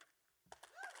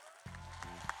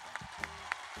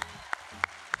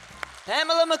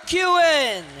 Pamela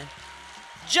McEwen.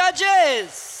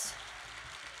 Judges,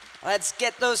 let's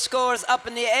get those scores up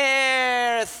in the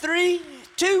air. 3,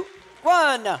 2,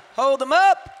 1. Hold them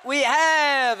up. We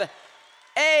have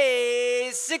a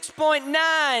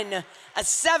 6.9, a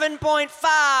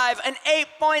 7.5, an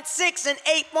 8.6, an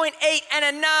 8.8,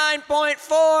 and a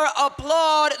 9.4.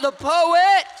 Applaud the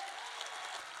poet.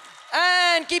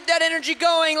 And keep that energy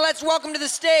going. Let's welcome to the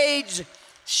stage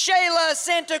Shayla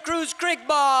Santa Cruz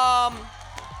Kriegbaum.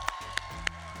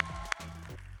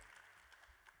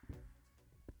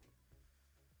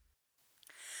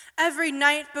 Every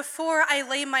night before I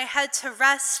lay my head to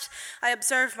rest, I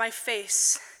observe my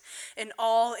face in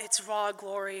all its raw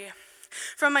glory.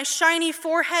 From my shiny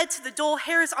forehead to the dull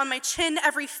hairs on my chin,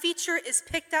 every feature is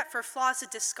picked at for flaws to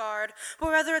discard. But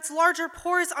whether it's larger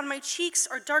pores on my cheeks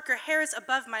or darker hairs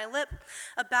above my lip,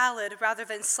 a ballad rather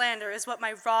than slander is what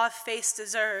my raw face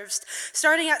deserves.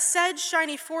 Starting at said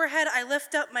shiny forehead, I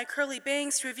lift up my curly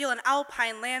bangs to reveal an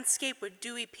alpine landscape with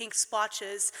dewy pink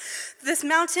splotches. This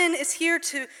mountain is here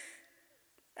to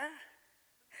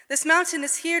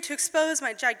expose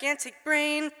my gigantic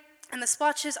brain, and the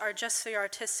splotches are just for your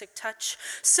artistic touch.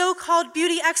 So-called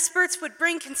beauty experts would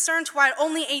bring concern to why at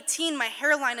only 18 my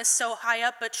hairline is so high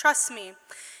up, but trust me,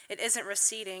 it isn't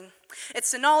receding.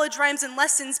 It's the knowledge, rhymes, and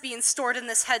lessons being stored in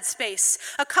this headspace.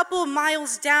 A couple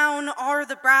miles down are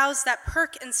the brows that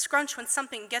perk and scrunch when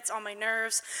something gets on my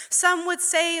nerves. Some would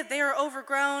say they are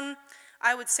overgrown.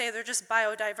 I would say they're just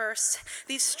biodiverse.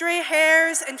 These stray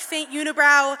hairs and faint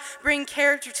unibrow bring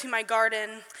character to my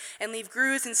garden and leave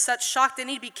grooves and such shock that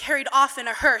need to be carried off in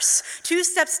a hearse. 2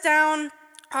 steps down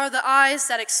are the eyes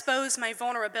that expose my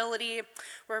vulnerability,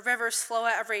 where rivers flow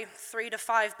at every 3 to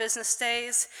 5 business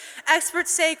days. Experts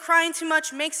say crying too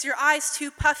much makes your eyes too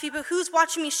puffy, but who's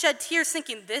watching me shed tears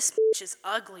thinking this bitch is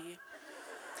ugly?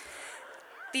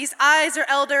 These eyes are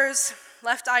elders.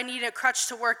 Left eye needed a crutch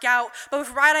to work out, but with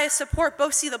right eye support,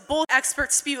 both see the bull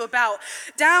experts spew about.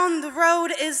 Down the road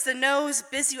is the nose,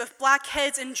 busy with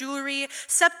blackheads and jewelry.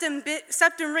 Septum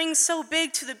rings so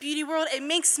big to the beauty world, it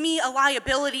makes me a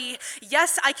liability.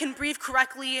 Yes, I can breathe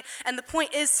correctly, and the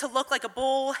point is to look like a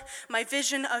bull. My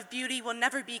vision of beauty will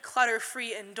never be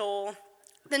clutter-free and dull.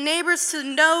 The neighbors to the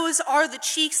nose are the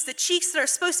cheeks that are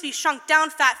supposed to be shrunk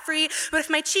down fat-free, but if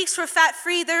my cheeks were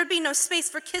fat-free, there would be no space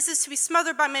for kisses to be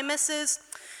smothered by my missus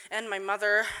and my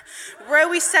mother. Where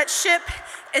we set ship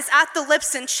is at the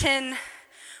lips and chin,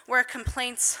 where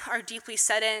complaints are deeply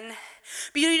set in.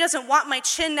 Beauty doesn't want my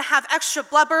chin to have extra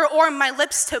blubber or my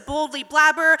lips to boldly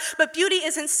blabber, but beauty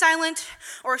isn't silent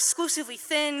or exclusively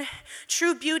thin.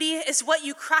 True beauty is what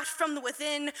you craft from the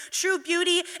within. True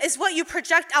beauty is what you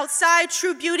project outside.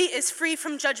 True beauty is free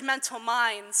from judgmental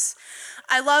minds.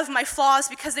 I love my flaws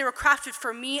because they were crafted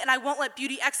for me, and I won't let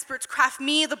beauty experts craft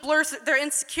me, the blurs their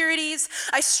insecurities.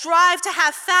 I strive to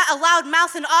have fat, a loud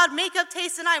mouth, and odd makeup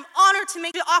taste, and I am honored to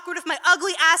make it awkward with my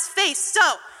ugly ass face. So,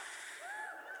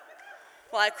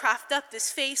 while I craft up this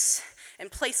face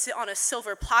and place it on a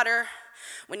silver platter,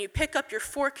 when you pick up your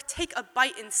fork, take a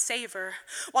bite and savor.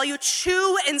 While you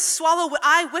chew and swallow what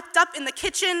I whipped up in the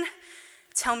kitchen,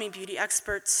 tell me, beauty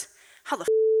experts, how the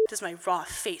does my raw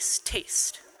face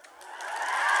taste?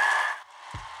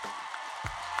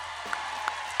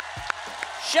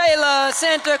 Shayla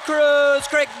Santa Cruz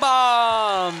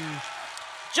Crickbaum.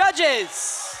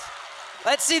 Judges,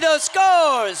 let's see those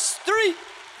scores. 3,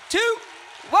 2,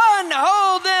 1,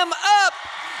 hold them up.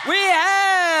 We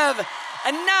have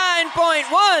a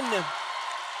 9.1,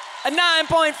 a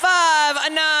 9.5, a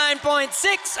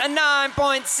 9.6, a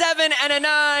 9.7, and a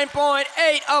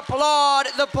 9.8. Applaud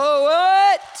the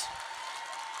poet.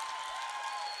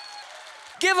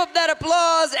 Give up that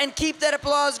applause and keep that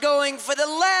applause going for the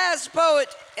last poet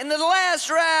in the last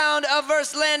round of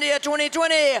Verselandia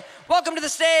 2020. Welcome to the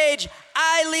stage,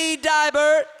 Eiley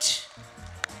Dybert.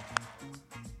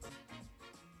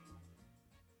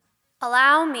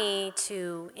 Allow me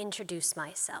to introduce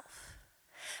myself.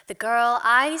 The girl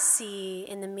I see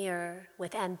in the mirror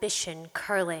with ambition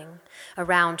curling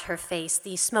around her face,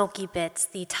 the smoky bits,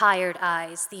 the tired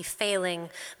eyes, the failing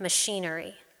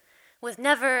machinery. With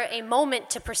never a moment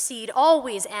to proceed,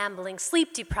 always ambling,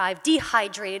 sleep-deprived,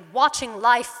 dehydrated, watching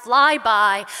life fly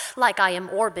by like I am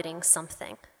orbiting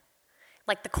something.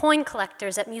 Like the coin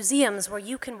collectors at museums where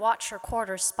you can watch your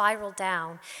quarters spiral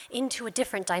down into a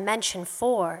different dimension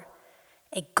for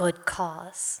a good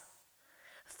cause.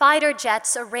 Fighter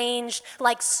jets arranged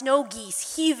like snow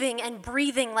geese, heaving and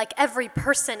breathing like every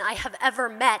person I have ever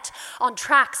met on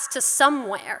tracks to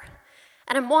somewhere.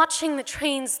 And I'm watching the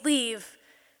trains leave,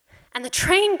 and the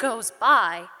train goes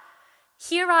by.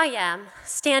 Here I am,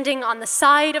 standing on the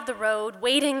side of the road,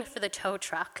 waiting for the tow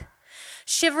truck.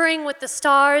 Shivering with the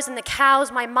stars and the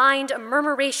cows, my mind a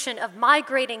murmuration of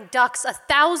migrating ducks,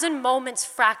 1,000 moments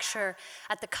fracture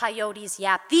at the coyote's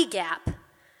yap, the gap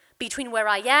between where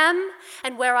I am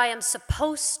and where I am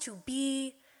supposed to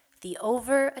be. The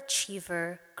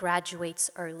overachiever graduates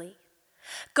early.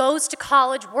 Goes to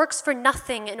college, works for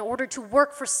nothing in order to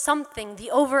work for something.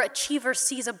 The overachiever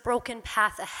sees a broken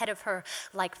path ahead of her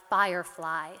like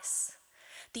fireflies.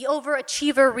 The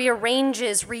overachiever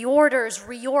rearranges, reorders,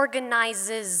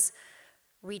 reorganizes,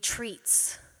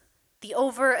 retreats. The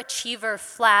overachiever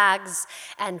flags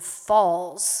and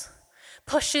falls.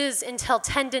 Pushes until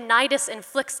tendinitis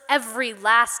inflicts every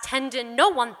last tendon. No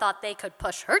one thought they could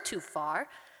push her too far.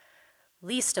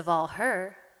 least of all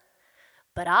her.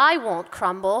 But I won't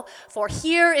crumble, for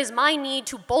here is my need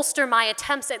to bolster my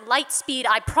attempts at light speed.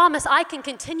 I promise I can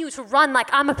continue to run like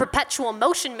I'm a perpetual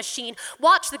motion machine.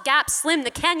 Watch the gap slim,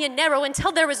 the canyon narrow,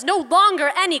 until there is no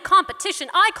longer any competition.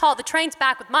 I call the trains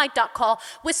back with my duck call,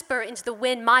 whisper into the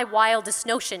wind my wildest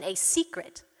notion, a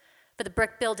secret for the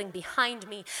brick building behind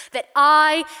me, that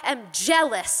I am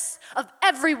jealous of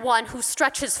everyone who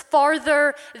stretches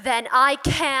farther than I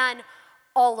can.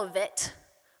 All of it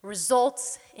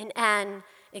results in an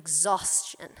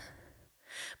exhaustion.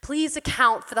 Please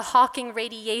account for the Hawking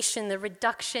radiation, the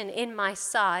reduction in my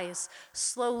size,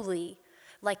 slowly,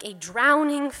 like a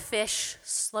drowning fish,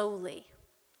 slowly,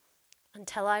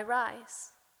 until I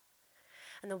rise.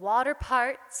 And the water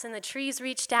parts and the trees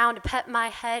reach down to pet my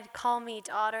head. Call me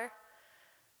daughter,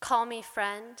 call me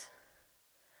friend.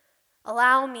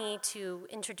 Allow me to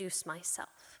introduce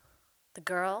myself. The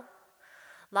girl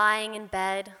lying in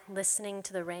bed, listening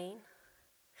to the rain,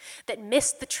 that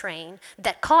missed the train,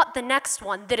 that caught the next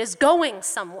one, that is going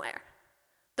somewhere.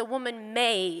 The woman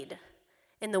made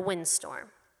in the windstorm.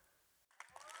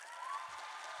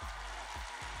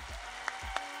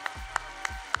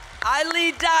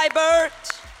 Eileen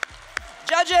Dybert,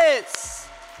 judges.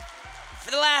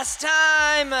 For the last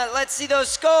time, let's see those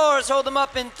scores. Hold them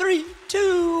up in 3,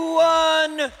 2,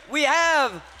 1. We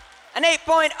have an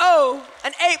 8.0,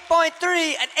 an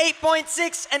 8.3, an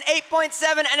 8.6, an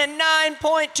 8.7, and a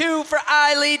 9.2 for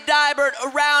Eileen Dybert. A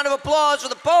round of applause for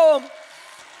the poem.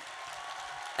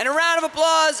 And a round of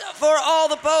applause for all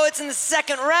the poets in the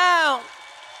second round.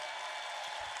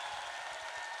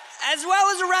 As well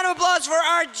as a round of applause for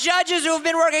our judges who have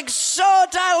been working so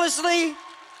tirelessly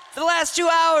for the last 2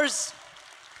 hours.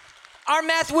 Our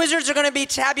math wizards are going to be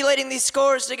tabulating these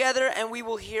scores together, and we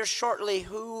will hear shortly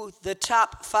who the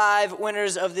top 5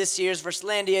 winners of this year's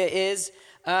Verselandia is.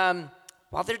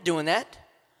 While they're doing that,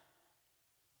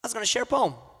 I was going to share a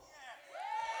poem.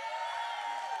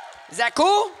 Is that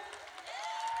cool?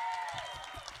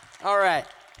 All right.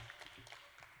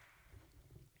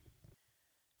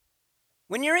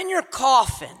 When you're in your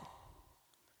coffin,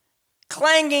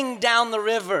 clanging down the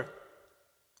river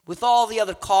with all the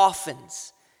other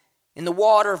coffins in the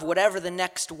water of whatever the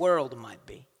next world might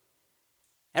be,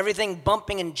 everything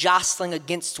bumping and jostling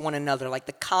against one another like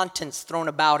the contents thrown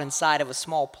about inside of a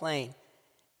small plane,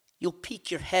 you'll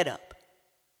peek your head up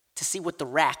to see what the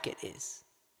racket is.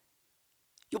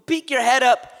 You'll peek your head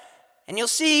up and you'll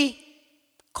see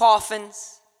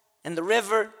coffins and the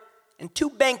river and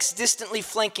 2 banks distantly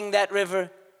flanking that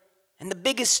river, and the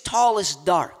biggest, tallest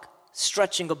dark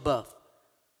stretching above.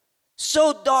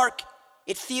 So dark,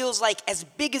 it feels like as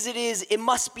big as it is, it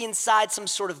must be inside some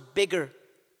sort of bigger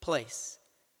place.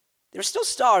 There are still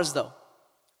stars, though.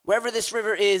 Wherever this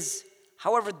river is,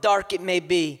 however dark it may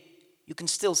be, you can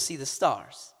still see the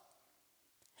stars.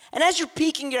 And as you're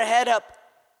peeking your head up,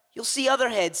 you'll see other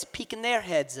heads peeking their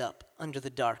heads up under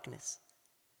the darkness.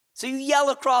 So you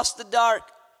yell across the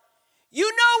dark, "You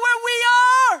know where we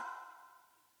are?"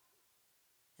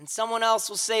 And someone else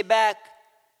will say back,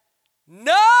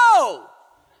 "No!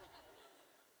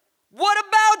 What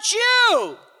about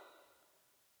you?"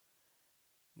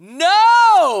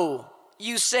 "No,"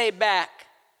 you say back.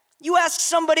 You ask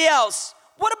somebody else,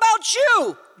 "What about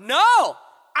you?" "No,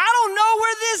 I don't know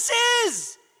where this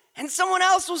is." And someone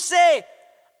else will say,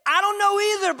 "I don't know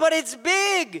either, but it's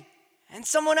big." And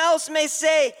someone else may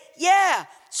say, "Yeah,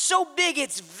 so big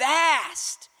it's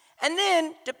vast." And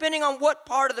then, depending on what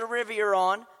part of the river you're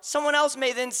on, someone else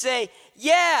may then say,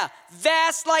 "Yeah,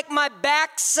 vast like my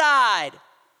backside."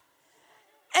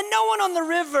 And no one on the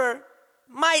river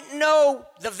might know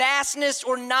the vastness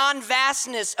or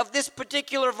non-vastness of this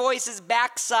particular voice's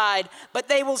backside, but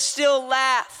they will still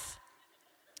laugh.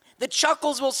 The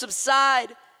chuckles will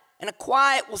subside, and a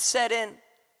quiet will set in.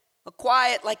 A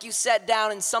quiet like you sat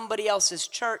down in somebody else's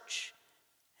church.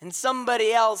 And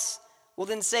somebody else will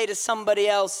then say to somebody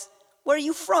else, "Where are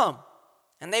you from?"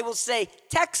 And they will say,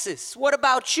 "Texas. What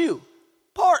about you?"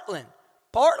 "Portland."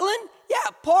 "Portland?"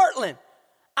 "Yeah, Portland.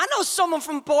 I know someone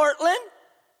from Portland.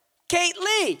 Kate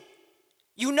Lee.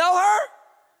 You know her?"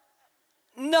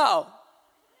 "No."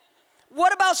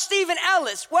 "What about Stephen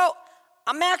Ellis?" "Well,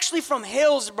 I'm actually from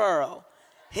Hillsboro."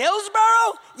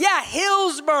 "Hillsboro?" "Yeah,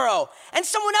 Hillsboro." And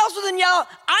someone else will then yell,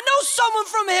 "I know someone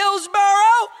from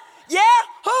Hillsboro." "Yeah?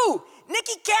 Who?"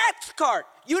 "Nicky Cathcart.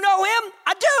 You know him?"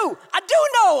 I do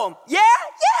know him." "Yeah?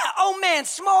 Yeah. Oh man,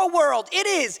 small world. It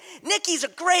is. Nicky's a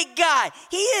great guy.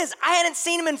 He is. I hadn't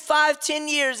seen him in 5-10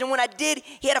 years, and when I did,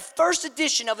 he had a first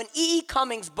edition of an E.E.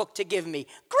 Cummings book to give me.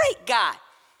 Great guy."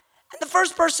 And the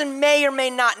first person may or may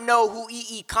not know who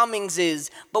E.E. Cummings is,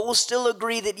 but will still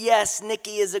agree that yes,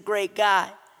 Nicky is a great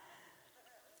guy.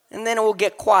 And then it will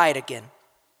get quiet again.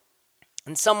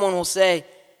 And someone will say,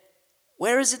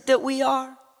 where is it that we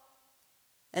are?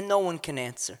 And no one can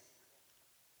answer.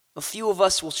 A few of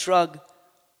us will shrug.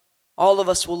 All of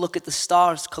us will look at the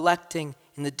stars collecting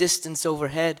in the distance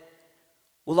overhead.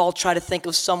 We'll all try to think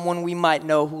of someone we might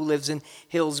know who lives in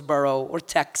Hillsborough or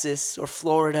Texas or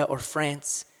Florida or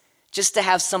France, just to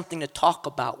have something to talk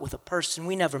about with a person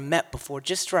we never met before,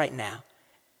 just right now.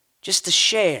 Just to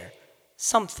share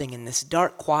something in this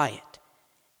dark quiet,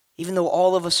 even though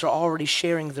all of us are already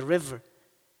sharing the river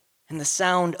and the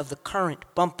sound of the current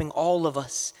bumping all of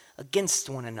us against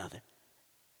one another.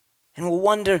 And we'll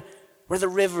wonder where the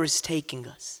river is taking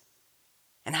us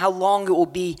and how long it will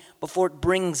be before it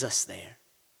brings us there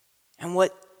and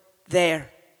what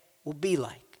there will be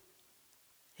like.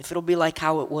 If it'll be like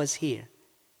how it was here,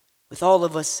 with all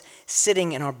of us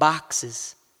sitting in our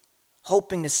boxes,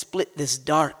 hoping to split this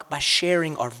dark by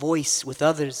sharing our voice with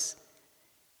others.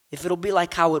 If it'll be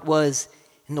like how it was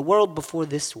in the world before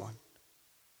this one.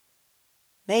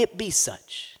 May it be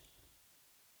such.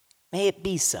 May it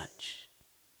be such.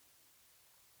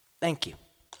 Thank you.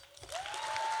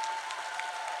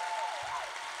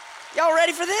 Y'all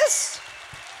ready for this?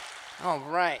 All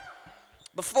right.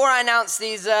 Before I announce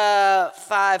these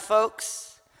 5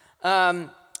 folks, a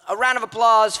round of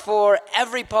applause for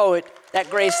every poet that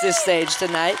graced this stage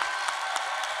tonight.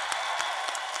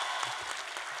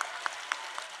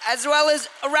 As well as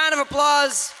a round of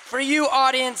applause for you,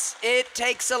 audience. It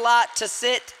takes a lot to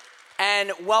sit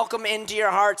and welcome into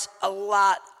your hearts a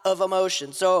lot of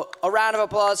emotion. So a round of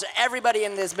applause for everybody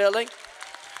in this building.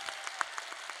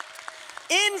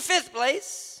 In 5th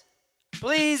place,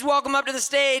 please welcome up to the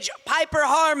stage Piper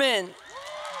Harmon.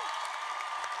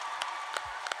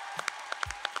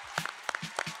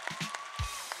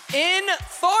 In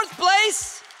 4th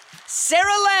place,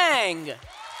 Sarah Lang.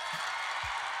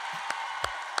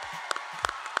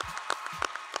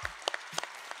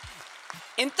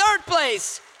 In 3rd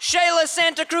place, Shayla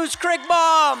Santa Cruz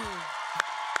Krigbaum.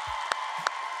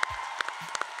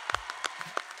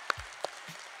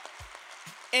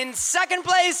 In 2nd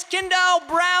place, Kendall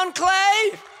Brown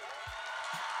Clay.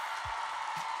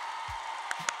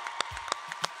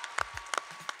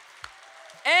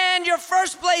 And your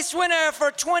 1st place winner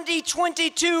for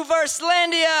 2022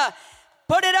 Verselandia,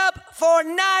 put it up for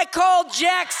Nicole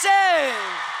Jackson.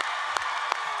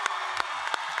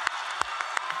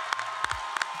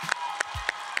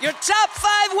 Your top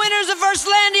 5 winners of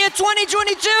Verselandia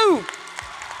 2022.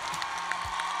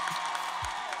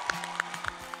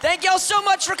 Thank y'all so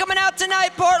much for coming out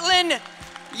tonight, Portland.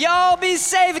 Y'all be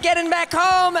safe getting back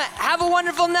home. Have a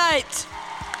wonderful night.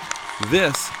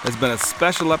 This has been a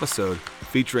special episode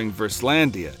featuring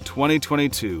Verselandia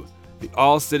 2022, the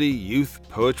All-City Youth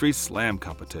Poetry Slam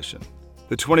Competition.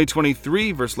 The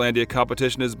 2023 Verselandia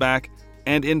competition is back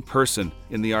and in person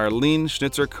in the Arlene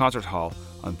Schnitzer Concert Hall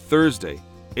on Thursday,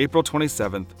 April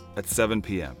 27th at 7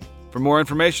 p.m. For more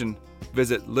information,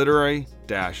 visit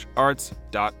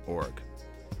literary-arts.org.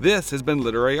 This has been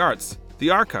Literary Arts, the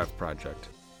Archive Project.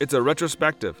 It's a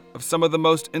retrospective of some of the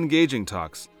most engaging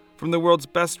talks from the world's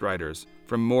best writers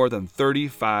from more than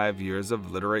 35 years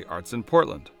of literary arts in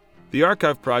Portland. The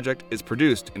Archive Project is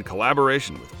produced in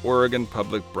collaboration with Oregon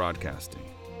Public Broadcasting.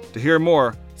 To hear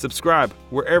more, subscribe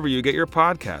wherever you get your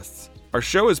podcasts. Our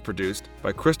show is produced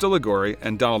by Crystal Ligori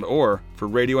and Donald Orr for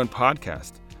Radio and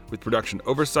Podcast, with production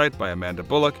oversight by Amanda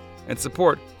Bullock and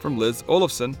support from Liz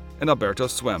Olafson and Alberto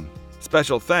Swem.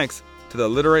 Special thanks to the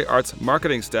Literary Arts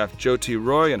marketing staff Joe T.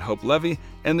 Roy and Hope Levy,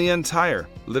 and the entire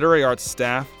Literary Arts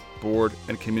staff, board,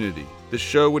 and community. This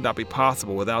show would not be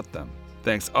possible without them.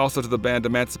 Thanks also to the band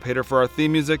Emancipator for our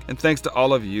theme music, and thanks to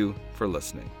all of you for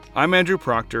listening. I'm Andrew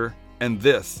Proctor, and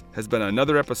this has been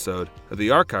another episode of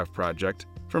the Archive Project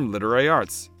from Literary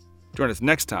Arts. Join us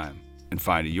next time and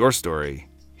find your story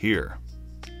here.